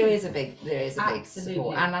there is a big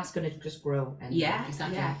support, and that's going to just grow. And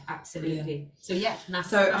Absolutely. So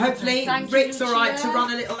So hopefully Rick's all right to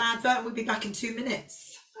run a little advert, and we'll be back in 2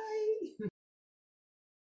 minutes.